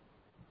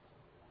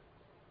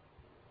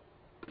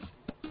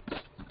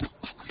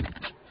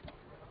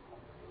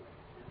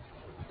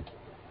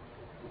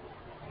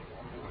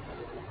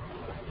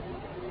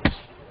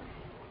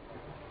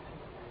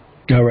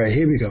 All right,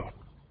 here we go.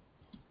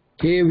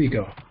 Here we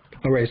go.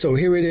 All right, so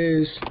here it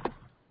is.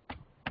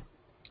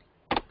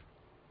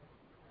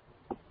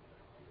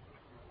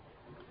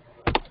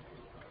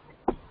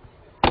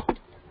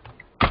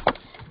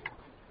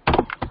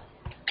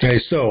 Okay,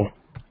 so,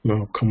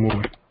 oh, come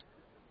on.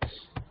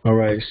 All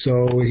right,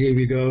 so here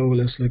we go.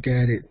 Let's look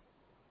at it.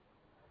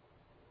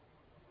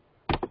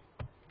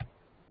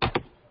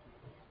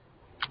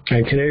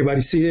 Okay, can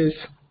everybody see this?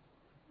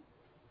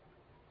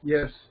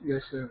 Yes,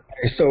 yes, sir.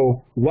 Okay,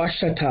 so,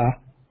 Washata,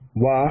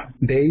 Wa,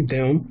 they,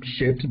 them,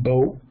 ships,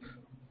 boat,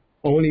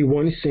 only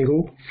one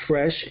single,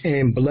 fresh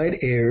and blood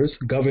heirs,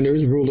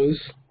 governors, rulers,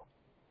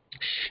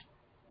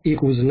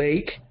 equals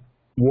lake,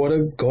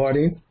 water,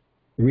 garden,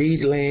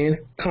 Read land,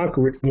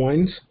 conquered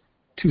ones,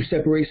 to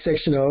separate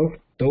section of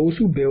those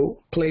who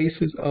built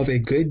places of a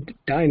good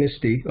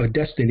dynasty or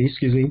destiny,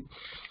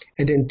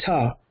 and then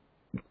ta,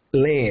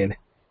 land,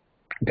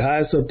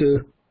 gods of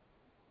the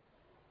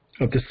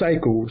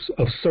cycles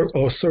of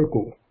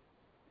circle,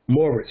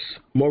 Morris,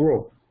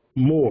 Moro,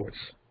 Moors,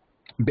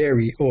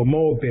 berry or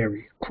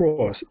mulberry,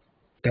 cross.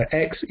 The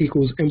X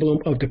equals emblem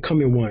of the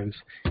coming ones,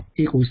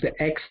 equals the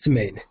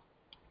X-Men.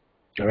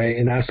 All right,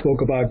 and I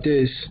spoke about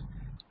this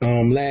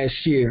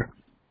last year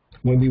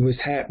when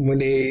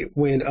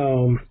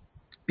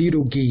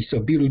Betelgeuse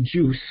or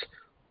Beetlejuice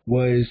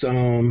was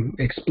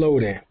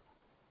exploding.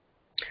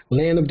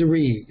 Land of the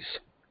Reeds.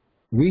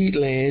 Reed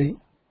land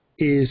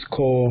is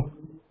called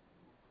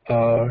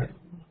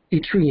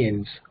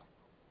Etrians.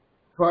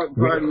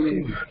 Pardon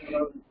me.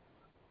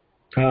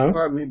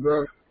 Pardon me,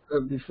 bro.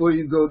 Before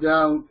you go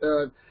down,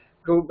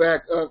 go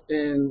back up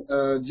and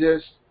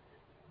just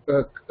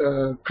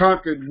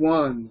conquered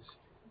ones.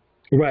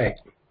 Right.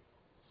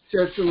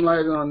 Shed some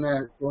light on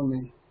that for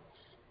me.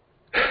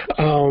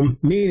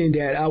 Meaning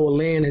that our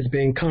land has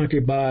been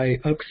conquered by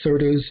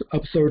upsurters,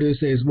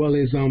 as well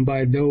as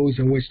by those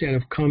in which that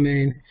have come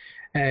in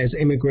as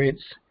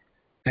immigrants,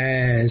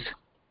 as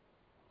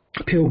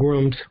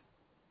pilgrims.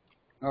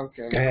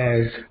 Okay.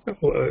 As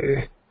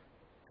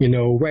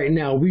right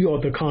now we are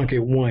the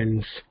conquered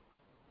ones.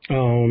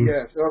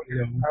 Yes.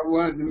 Okay. I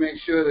wanted to make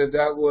sure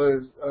that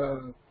was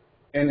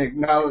an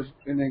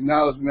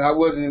acknowledgement. I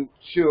wasn't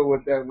sure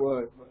what that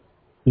was. But.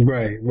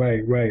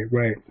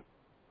 Right.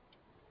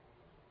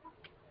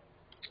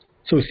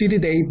 So see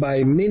today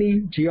by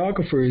many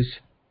geographers,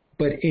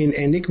 but in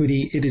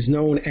antiquity it is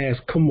known as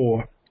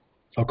Comor,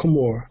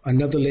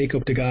 another lake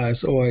of the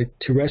gods, or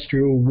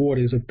terrestrial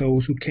waters of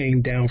those who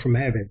came down from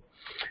heaven.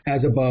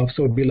 As above,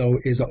 so below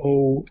is an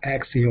old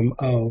axiom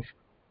of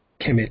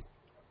Kemet,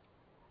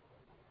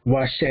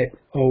 Washet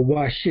or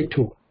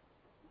Washitu,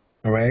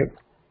 all right,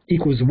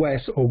 equals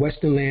west or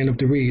western land of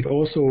the reed.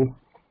 Also,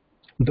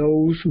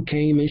 those who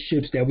came in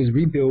ships that was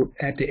rebuilt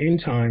at the end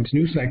times,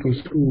 new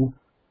cycles, who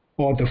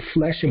are the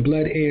flesh and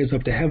blood heirs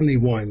of the heavenly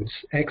ones,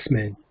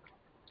 X-Men,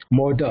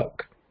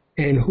 Marduk,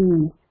 and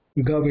who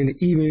governed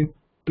even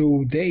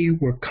though they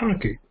were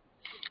conquered.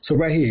 So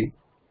right here,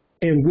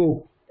 and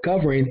will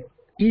govern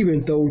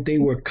even though they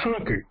were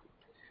conquered.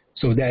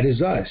 So that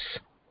is us.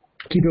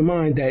 Keep in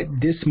mind that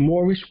this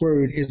Moorish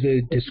word is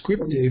a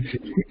descriptive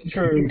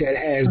term that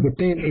has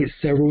within it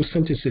several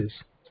sentences.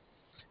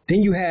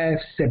 Then you have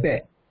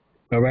Sebet,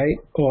 all right,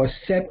 or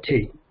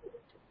Septi.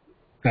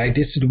 Right,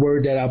 this is the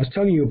word that I was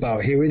telling you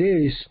about. Here it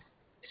is.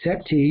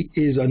 Septi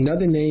is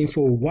another name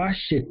for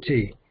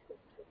Washita.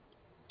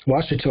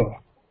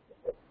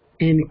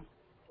 In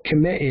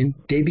Kemetan,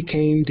 they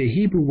became the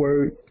Hebrew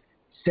word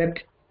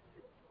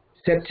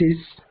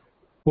septis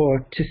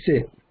or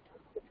tisit.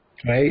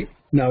 Right?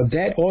 Now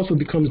that also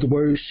becomes the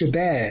word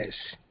Shabazz.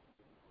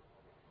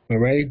 All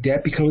right?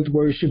 That becomes the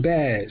word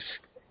Shabazz.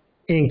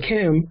 In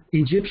Kem,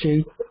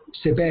 Egyptian,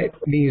 Sebet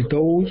means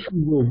those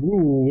who will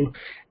rule,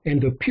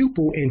 and the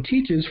pupil and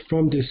teachers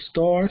from the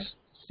star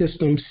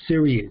system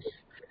Sirius.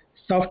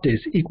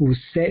 Sophis equals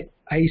Set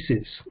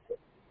Isis.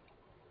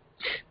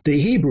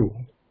 The Hebrew,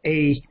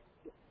 a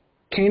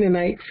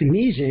Canaanite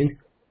Phoenician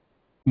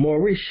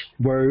Moorish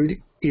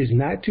word, is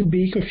not to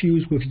be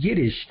confused with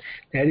Yiddish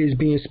that is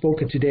being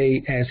spoken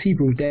today as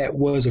Hebrew that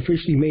was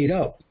officially made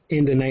up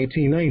in the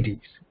 1990s.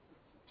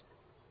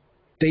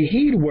 The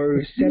Hebrew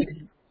word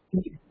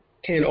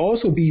can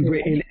also be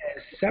written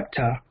as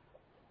septa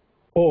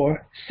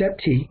or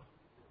septi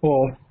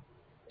or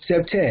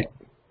septet.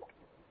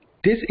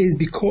 This is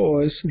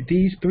because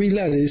these three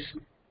letters,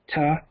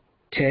 ta,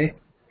 te,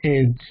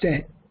 and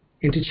set,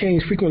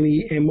 interchange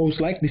frequently and most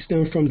likely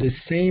stem from the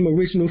same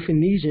original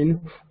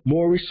Phoenician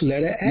Moorish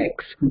letter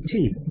X,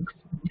 T.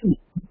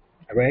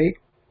 All right?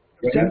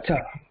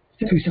 Septa,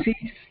 to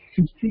cease,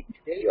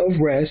 day of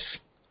rest,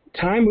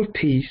 time of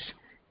peace,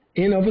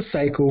 end of a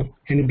cycle,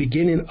 and the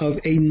beginning of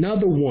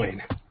another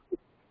one.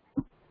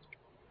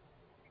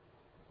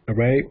 All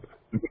right?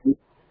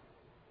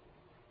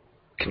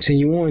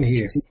 Continue on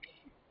here.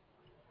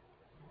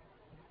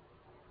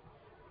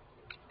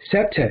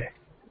 Septa,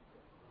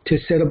 to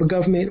set up a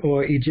government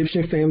or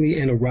Egyptian family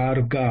and a rod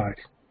of God.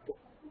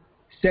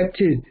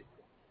 Septid,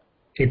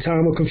 a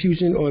time of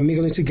confusion or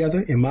mingling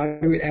together. In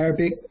modern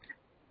Arabic,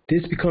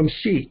 this becomes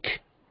sheikh,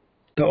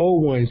 the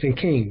old ones and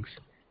kings.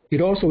 It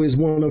also is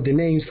one of the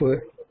names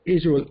for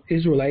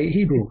Israelite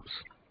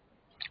Hebrews.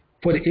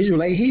 For the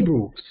Israelite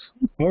Hebrews.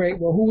 All right,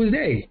 well, who was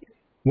they?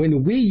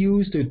 When we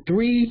use the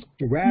three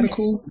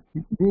radical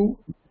root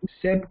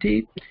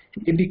septid,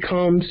 it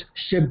becomes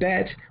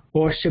Shabbat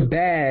or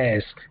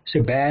Shabazz,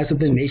 Shabazz of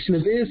the Nation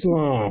of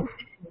Islam.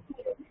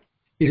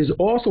 It is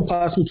also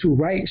possible to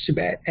write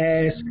Shabbat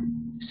as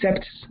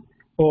Sept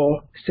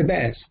or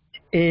Sebaz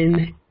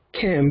in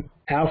Chem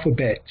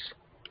alphabets.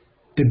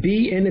 The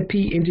B and the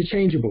P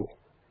interchangeable.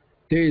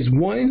 There is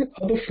one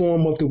other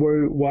form of the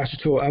word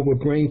Washita I will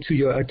bring to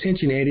your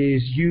attention, and it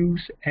is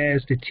used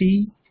as the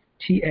T,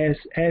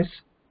 TSS,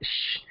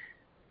 sh,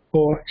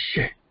 or sh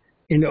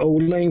in the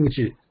old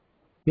languages.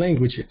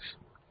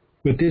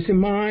 With this in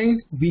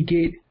mind, we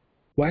get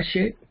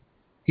Washet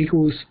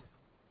equals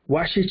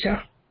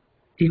Washicha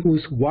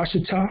equals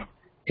Washita.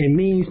 It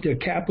means the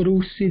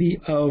capital city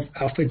of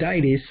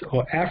Aphrodites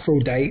or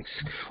Aphrodites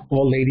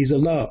or ladies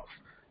of love.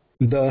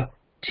 The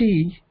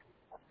T,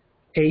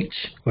 H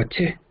or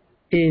T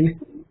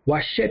in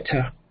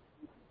Washeta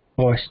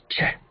or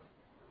Ch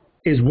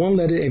is one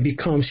letter and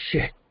becomes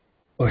Sh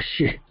or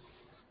Sh.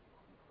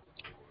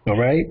 All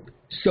right?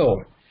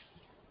 So,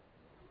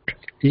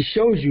 it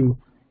shows you,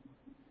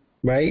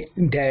 right,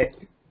 that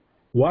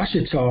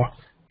Washita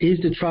is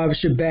the tribe of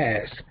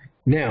Shabazz.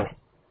 Now,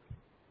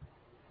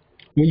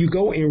 when you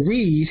go and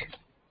read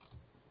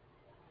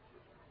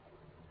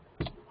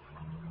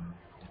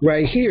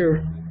right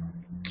here,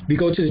 we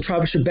go to the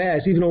tribe of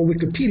Shabazz. Even on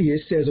Wikipedia,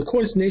 it says,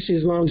 according to Nation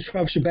of Islam, the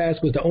tribe of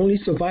Shabazz was the only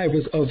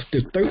survivors of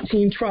the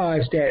 13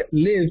 tribes that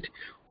lived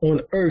on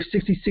Earth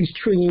 66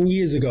 trillion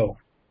years ago.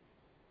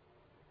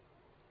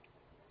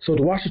 So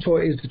the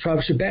Washita is the tribe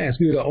of Shabazz.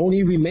 We were the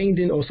only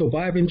remaining or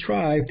surviving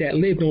tribe that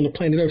lived on the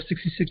planet Earth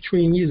 66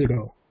 trillion years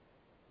ago.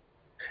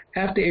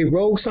 After a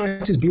rogue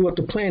scientist blew up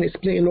the planet,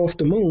 splitting off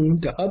the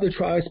moon, the other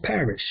tribes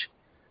perished.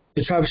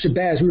 The tribe of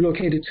Shabazz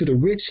relocated to the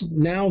rich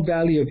Nile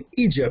Valley of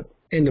Egypt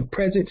and the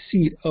present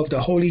seat of the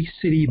holy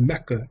city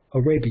Mecca,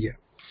 Arabia.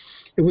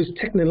 It was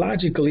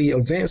technologically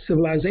advanced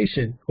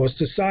civilization or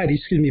society,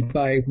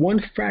 by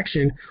one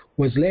fraction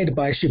was led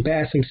by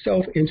Shabazz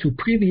himself into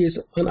previous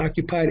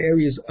unoccupied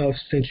areas of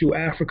Central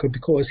Africa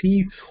because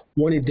he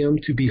wanted them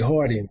to be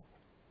hardened.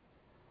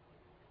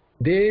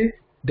 There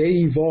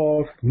they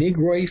evolved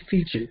Negroid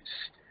features.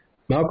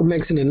 Malcolm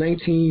X in the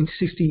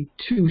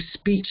 1962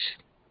 speech,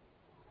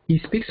 he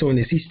speaks on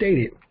this. He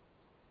stated,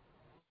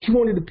 he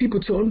wanted the people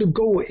to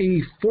undergo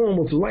a form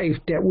of life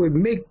that would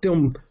make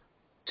them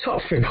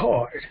tough and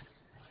hard.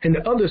 And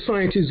the other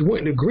scientists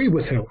wouldn't agree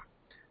with him.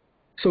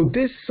 So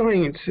this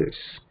scientist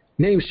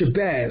named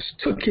Shabazz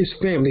took his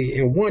family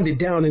and wandered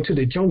down into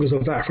the jungles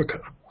of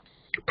Africa.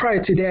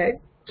 Prior to that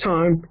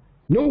time,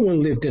 no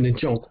one lived in the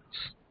jungles.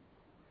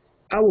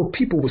 Our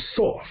people were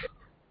soft.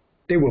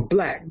 They were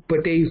black,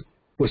 but they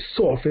were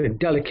soft and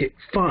delicate,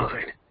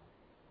 fine.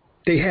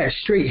 They had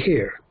straight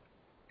hair.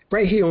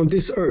 Right here on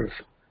this earth,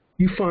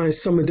 you find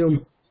some of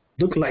them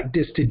look like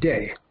this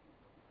today.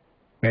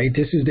 Right?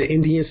 This is the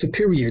Indian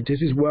Superior.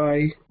 This is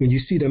why when you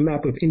see the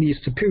map of Indian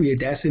Superior,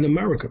 that's in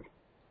America.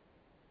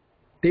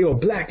 They are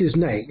black as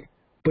night,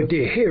 but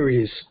their hair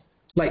is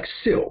like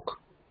silk.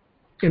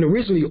 And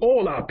originally,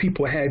 all our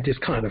people had this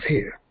kind of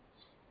hair.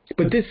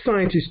 But this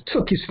scientist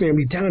took his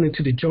family down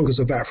into the jungles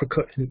of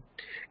Africa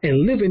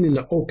and living in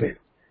the open,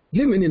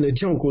 living in the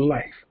jungle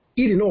life,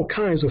 eating all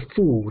kinds of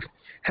food,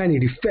 had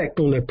an effect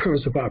on the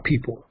appearance of our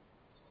people.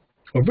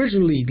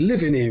 Originally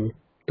living in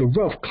the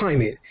rough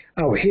climate,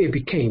 our hair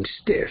became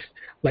stiff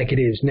like it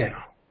is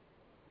now.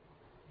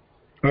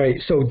 All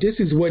right, so this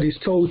is what is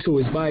told to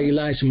us by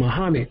Elijah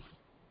Muhammad,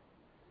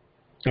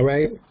 all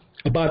right,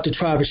 about the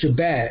tribe of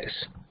Shabazz.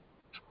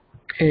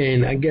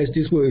 And I guess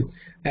this would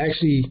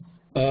actually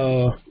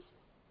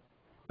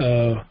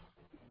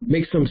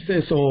make some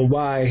sense on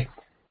why,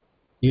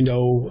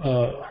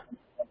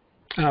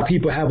 our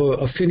people have an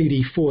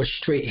affinity for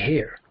straight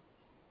hair.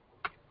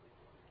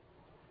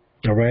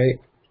 All right.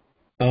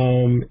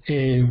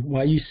 And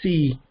while you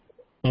see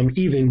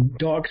even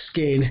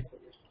dark-skinned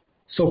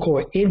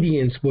so-called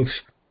Indians with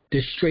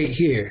the straight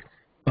hair,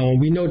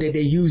 we know that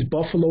they use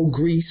buffalo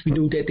grease. We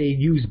know that they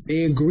use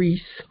bear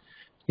grease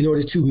in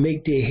order to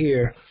make their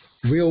hair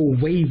real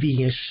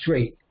wavy and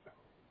straight.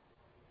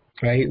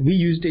 Right? We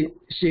used it.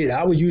 Shit,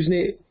 I was using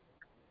it.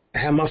 I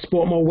had my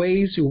sport my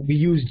waves. We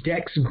used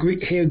Dex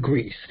hair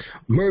grease,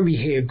 Murray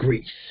hair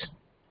grease.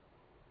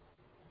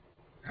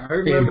 I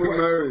remember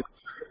Murray.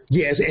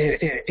 Yes,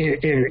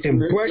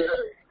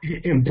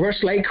 and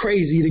brush like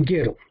crazy to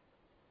get them.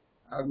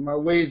 My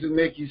ways to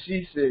make you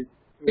seasick.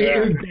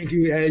 Yeah. Thank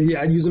you.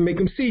 I used to make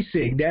them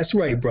seasick. That's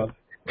right, brother.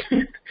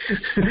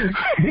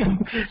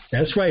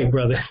 That's right,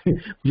 brother.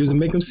 Used to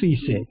make them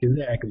seasick.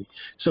 Exactly.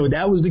 So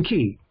that was the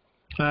key.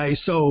 All right.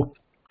 So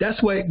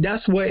that's what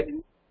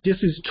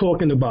this is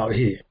talking about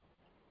here.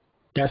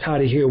 That's how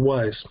the hair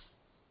was.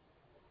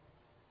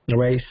 All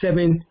right.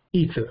 7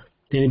 ether.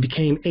 Then it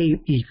became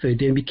 8 ether.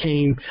 Then it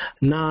became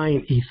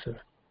 9 ether.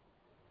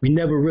 We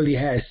never really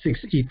had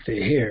 6 ether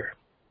here,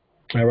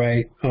 all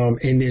right,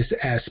 in this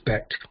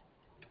aspect.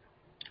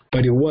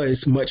 But it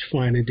was much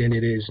finer than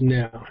it is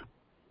now,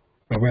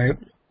 all right?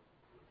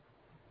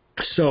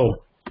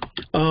 So,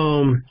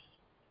 are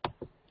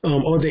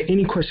there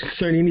any questions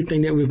concerning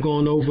anything that we've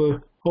gone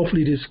over?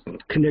 Hopefully this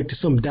connected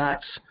some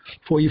dots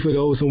for you, for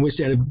those in which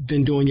that have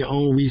been doing your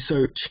own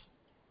research.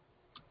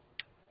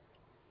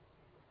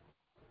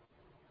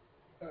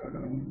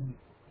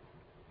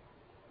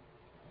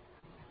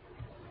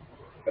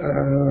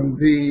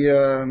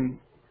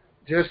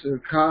 Just a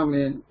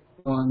comment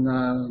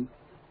on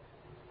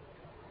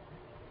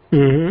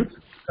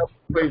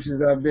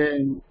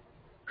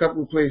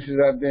couple places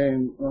I've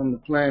been on the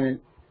planet.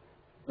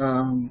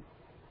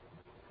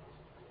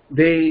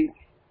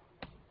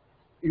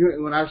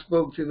 when I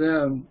spoke to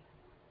them,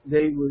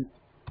 they would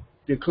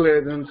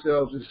declare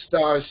themselves as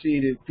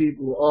star-seeded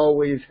people,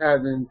 always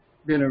having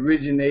been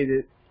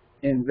originated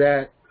in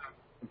that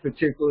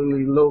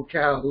particularly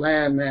locale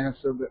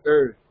landmass of the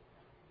earth.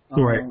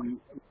 Right.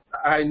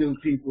 I knew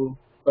people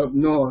up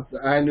north.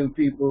 I knew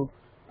people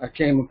I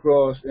came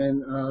across,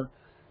 and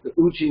the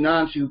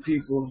Uchi-Nanshu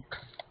people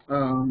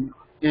in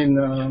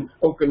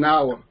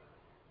Okinawa,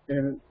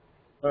 and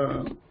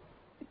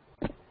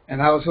I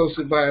was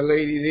hosted by a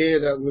lady there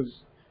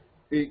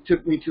it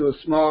took me to a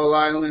small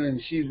island,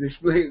 and she's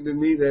explained to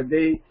me that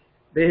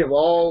they have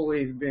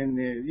always been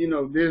there. You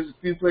know, there's a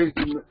few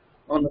places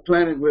on the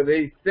planet where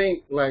they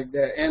think like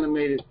that.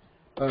 Animated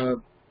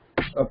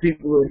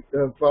people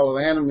who follow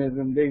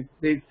animism, they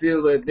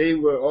feel that they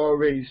were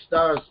already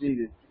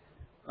star-seeded.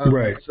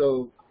 Right.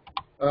 So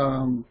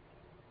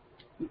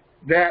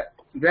that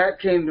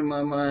came to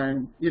my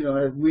mind, you know,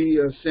 as we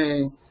are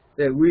saying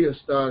that we are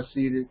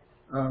star-seeded,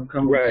 coming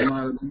from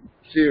out of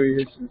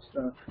Sirius and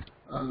stuff.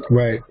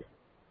 Right.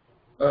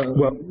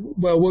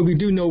 Well, what we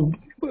do know,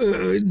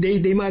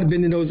 they might have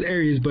been in those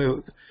areas,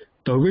 but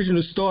the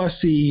original star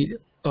seed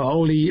are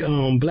only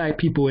black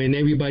people, and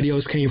everybody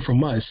else came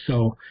from us.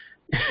 So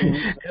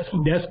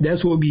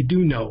that's what we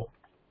do know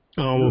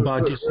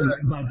about this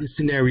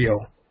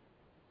scenario.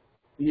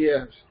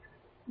 Yes.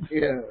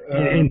 Yeah.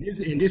 And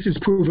this is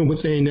proven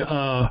within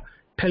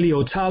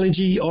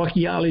paleontology,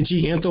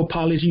 archaeology,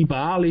 anthropology,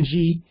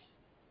 biology.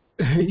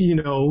 You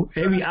know,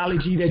 every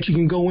ology that you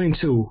can go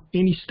into,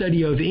 any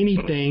study of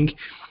anything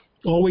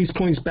always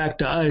points back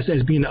to us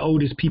as being the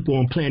oldest people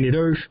on planet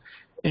Earth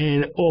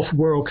and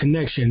off-world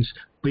connections.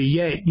 But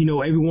yet, you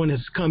know, everyone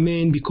has come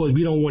in because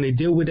we don't want to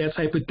deal with that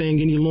type of thing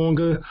any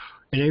longer,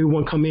 and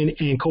everyone come in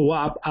and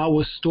co-opt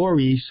our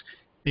stories,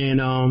 and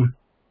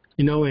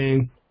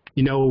we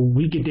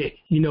get the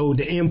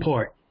end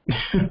part.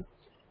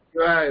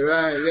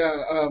 Right,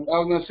 yeah. I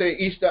was gonna say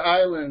Easter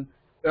Island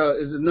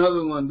is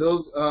another one.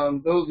 Those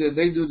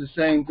they do the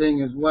same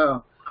thing as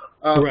well.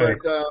 Right.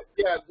 But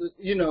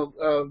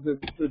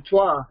the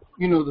Twa,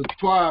 the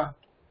Twa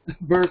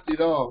birthed it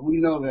all. We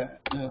know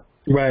that. Yeah.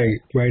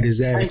 Right,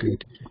 exactly.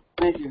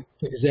 Thank you.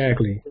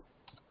 Exactly.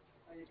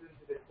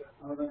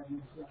 All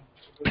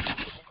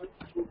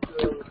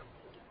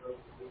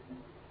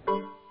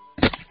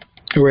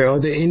right, are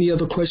there any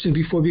other questions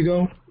before we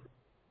go?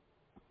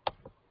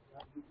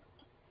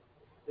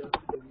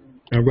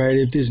 All right,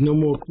 if there's no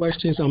more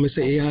questions, I'm going to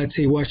say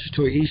Ayate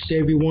Washington East to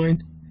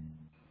everyone.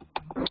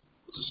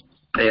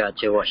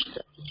 Ayate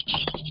Washington.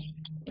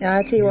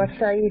 Ayate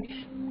Washington East.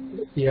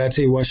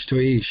 Ayate Washington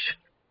East.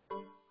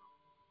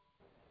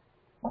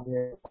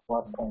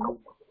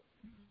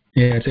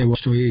 Ayate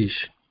Washington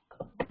East.